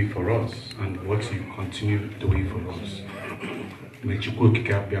been doing for us and what you continue doing for us. May Chukwu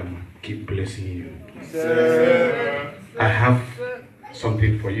keep blessing you. I have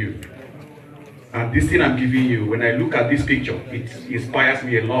something for you. And this thing I'm giving you, when I look at this picture, it inspires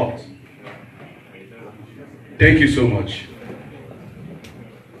me a lot. Thank you so much.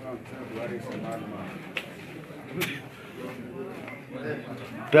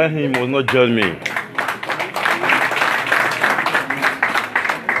 Tell him he will not judge me.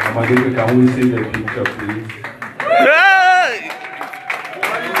 Amadou, can we see the picture, please? Hey!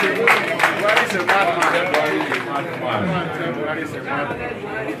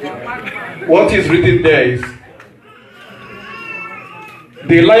 What is written there is,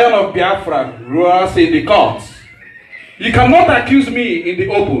 the Lion of Biafra roars in the courts. You cannot accuse me in the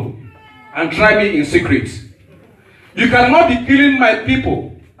open and try me in secret. You cannot be killing my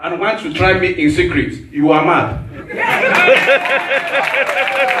people and want to try me in secret. You are mad.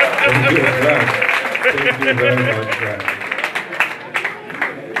 Thank you very much.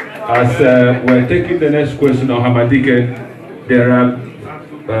 As we're taking the next question on Hamadike, there are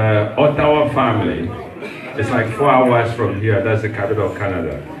Ottawa family. It's like 4 hours from here. That's the capital of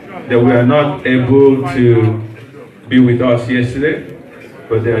Canada. They were not able to be with us yesterday,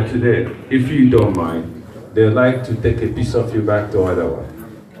 but they are today. If you don't mind, they'd like to take a piece of you back to Ottawa.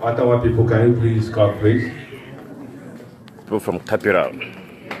 Ottawa people, can you please come, please? People from capital.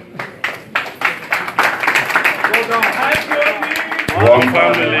 One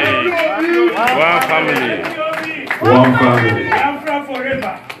family. One family. One family. Biafra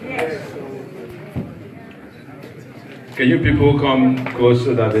forever. Can you people come close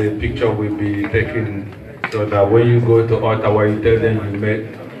so that the picture will be taken, so that when you go to Ottawa, you tell them you met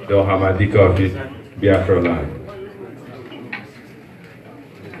the Hamadika of the Biafra land.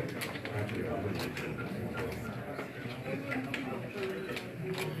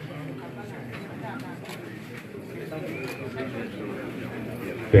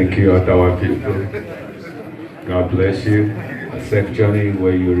 Thank you, Ottawa people. God bless you. A safe journey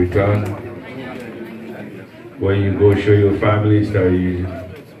where you return. When you go show your families that you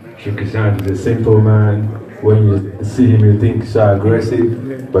shook his hand, he's a simple man. When you see him, you think he's so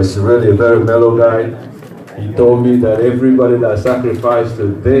aggressive, but he's really a very mellow guy. He told me that everybody that sacrificed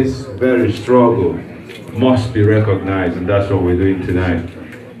to this very struggle must be recognized, and that's what we're doing tonight.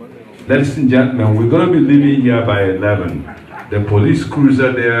 Ladies and gentlemen, we're going to be leaving here by 11. The police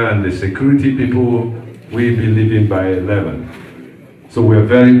cruiser there and the security people will be leaving by 11. So we're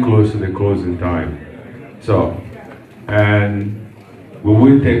very close to the closing time. So, and we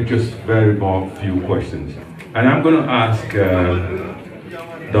will take just very few questions. And I'm going to ask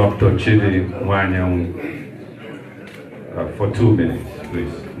Dr. Chidi Wanyang for 2 minutes,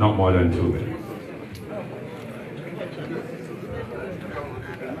 please. Not more than 2 minutes.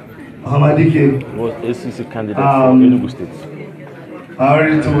 Hamadike was ACC candidate for Enugu State. I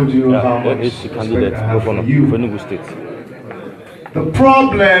already told you how much ACC candidate for Enugu State. The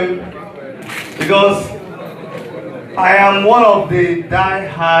problem, because I am one of the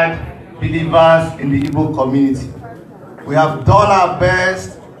die-hard believers in the Igbo community. We have done our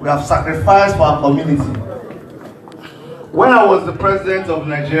best, we have sacrificed for our community. When I was the president of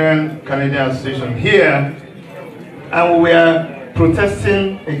Nigerian Canadian Association here, and we were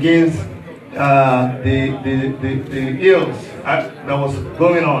protesting against the ills that was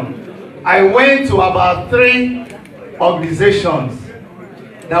going on, I went to about 3 organizations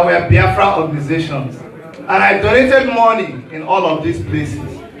that were Biafra organizations, and I donated money in all of these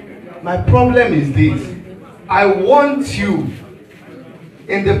places. My problem is this: I want you,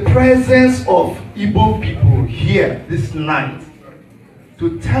 in the presence of Igbo people here this night,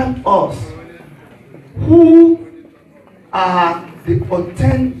 to tell us who are the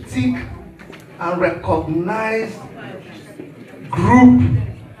authentic and recognized group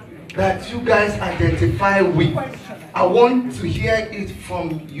that you guys identify with. I want to hear it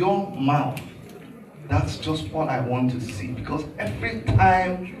from your mouth. That's just what I want to see, because every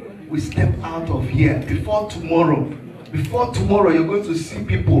time we step out of here, before tomorrow you're going to see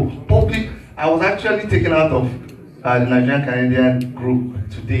people public. I was actually taken out of the Nigerian Canadian group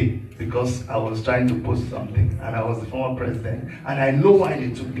today because I was trying to post something, and I was the former president, and I know why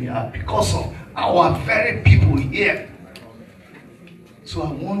they took me out, because of our very people here. So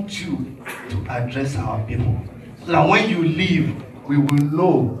I want you to address our people, so that when you leave, we will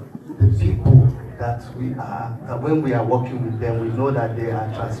know the people that we are, that when we are working with them, we know that they are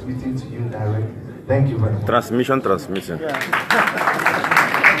transmitting to you directly. Thank you very much. Transmission.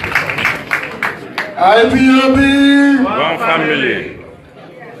 IPOB! One family.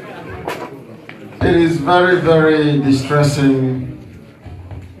 It is very, very distressing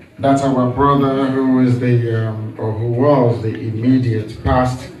that our brother, who is the, or who was the immediate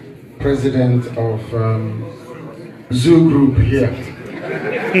past president of Zoo Group here,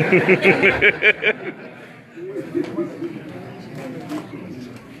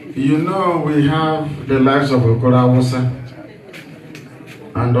 you know, we have the lives of Okorawasa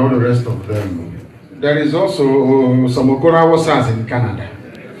and all the rest of them. There is also some Okorawasas in Canada.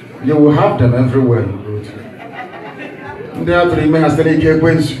 You will have them everywhere you go to. There are 3 men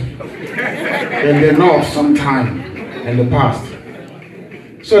in the north sometime in the past.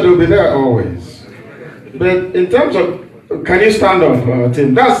 So they'll be there always. But in terms of, can you stand up,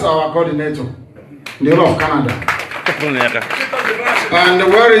 Tim? That's our coordinator, the whole of Canada. And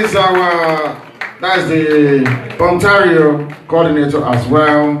where is our, that's the Ontario coordinator as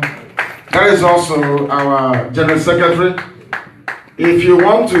well. That is also our General Secretary. If you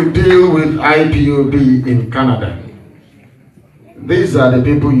want to deal with IPOB in Canada, these are the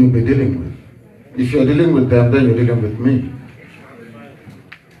people you'll be dealing with. If you're dealing with them, then you're dealing with me.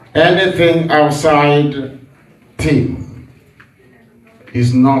 Anything outside team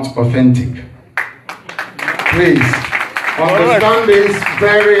is not authentic. Please understand this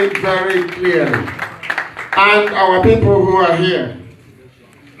very, very clearly. And our people who are here,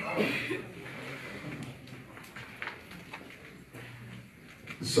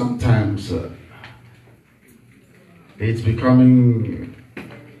 sometimes it's becoming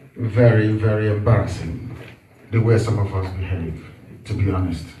very, very embarrassing the way some of us behave, to be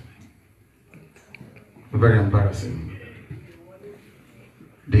honest. Very embarrassing.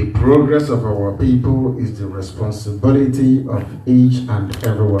 The progress of our people is the responsibility of each and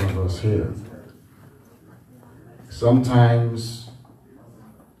every one of us here. Sometimes,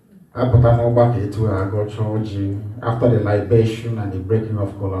 after the libation and the breaking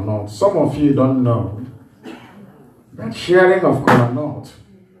of kola nut, some of you don't know that sharing of kola nut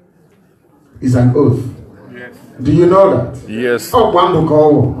is an oath. Yes. Do you know that? Yes.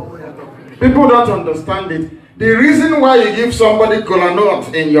 People don't understand it. The reason why you give somebody kola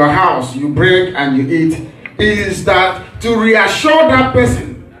nut in your house, you break and you eat, is that to reassure that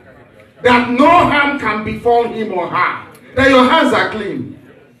person that no harm can can befall him or her, then your hands are clean.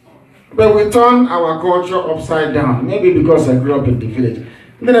 But we turn our culture upside down. Maybe because I grew up in the village.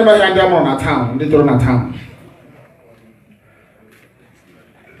 They never had them on a town. They don't a town.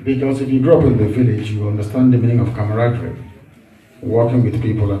 Because if you grew up in the village, you understand the meaning of camaraderie. Working with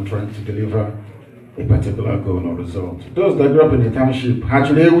people and trying to deliver a particular goal or result. Those that grew up in the township,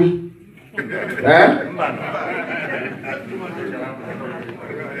 Hachulewi,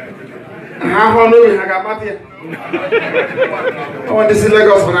 I want to see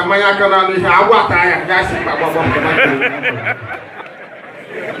Lagos when I'm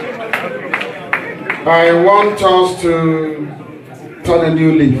I want us to turn a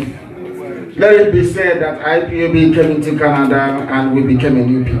new leaf. Let it be said that IPOB came into Canada and we became a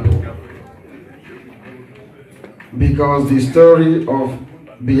new people. Because the story of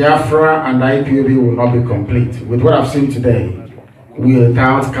Biafra and IPOB will not be complete with what I've seen today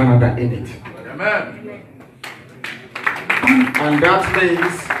without Canada in it. Amen. And that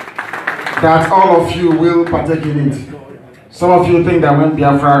means that all of you will partake in it. Some of you think that when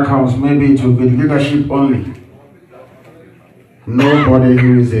Biafra comes, maybe it will be leadership only. Nobody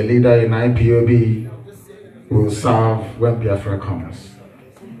who is a leader in IPOB will serve when Biafra comes.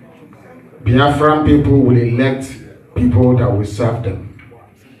 Biafran people will elect people that will serve them.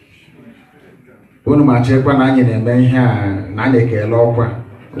 One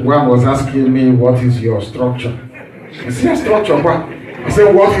was asking me, what is your structure? I said, structure what? I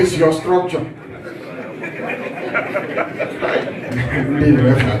said, what is your structure?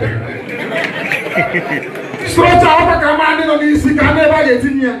 Structure of commanding on this, he can never get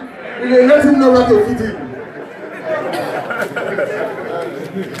in here. Let him know where to fit in.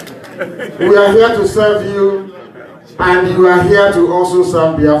 We are here to serve you, and you are here to also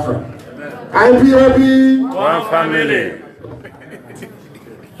serve Biafra. IPOB, one family.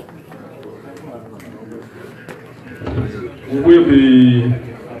 We'll be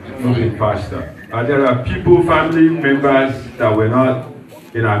moving faster. There are people, family members that were not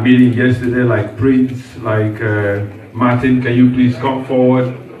in our meeting yesterday, like Prince, like Martin. Can you please come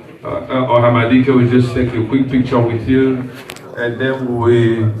forward? Or Hamadika will just take a quick picture with you, and then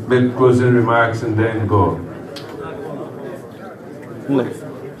we make closing remarks and then go.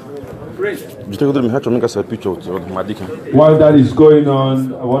 While that is going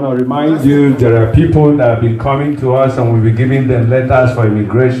on, I want to remind you there are people that have been coming to us and we'll be giving them letters for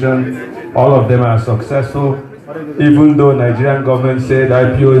immigration. All of them are successful. Even though Nigerian government said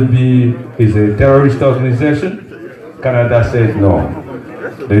IPOB is a terrorist organization, Canada said no.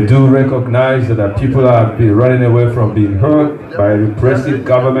 They do recognize that people have been running away from being hurt by a repressive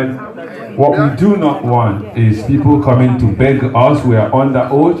government. What we do not want is people coming to beg us. We are under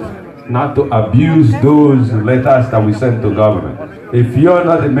oath not to abuse those letters that we send to government. If you're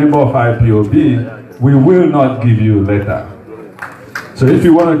not a member of IPOB, we will not give you a letter. So if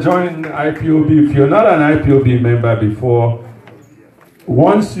you want to join IPOB, if you're not an IPOB member before,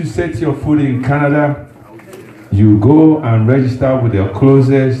 once you set your foot in Canada, you go and register with your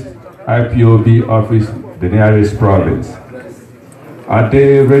closest IPOB office, the nearest province. Are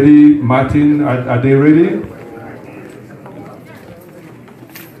they ready, Martin? Are they ready?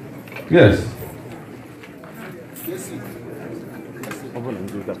 Yes.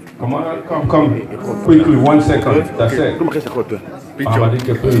 Come on, come. Quickly, 1 second. That's it.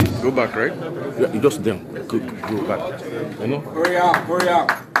 Picture. Please. Go back, right? Yeah, you just them. Go back. You know? Hurry up.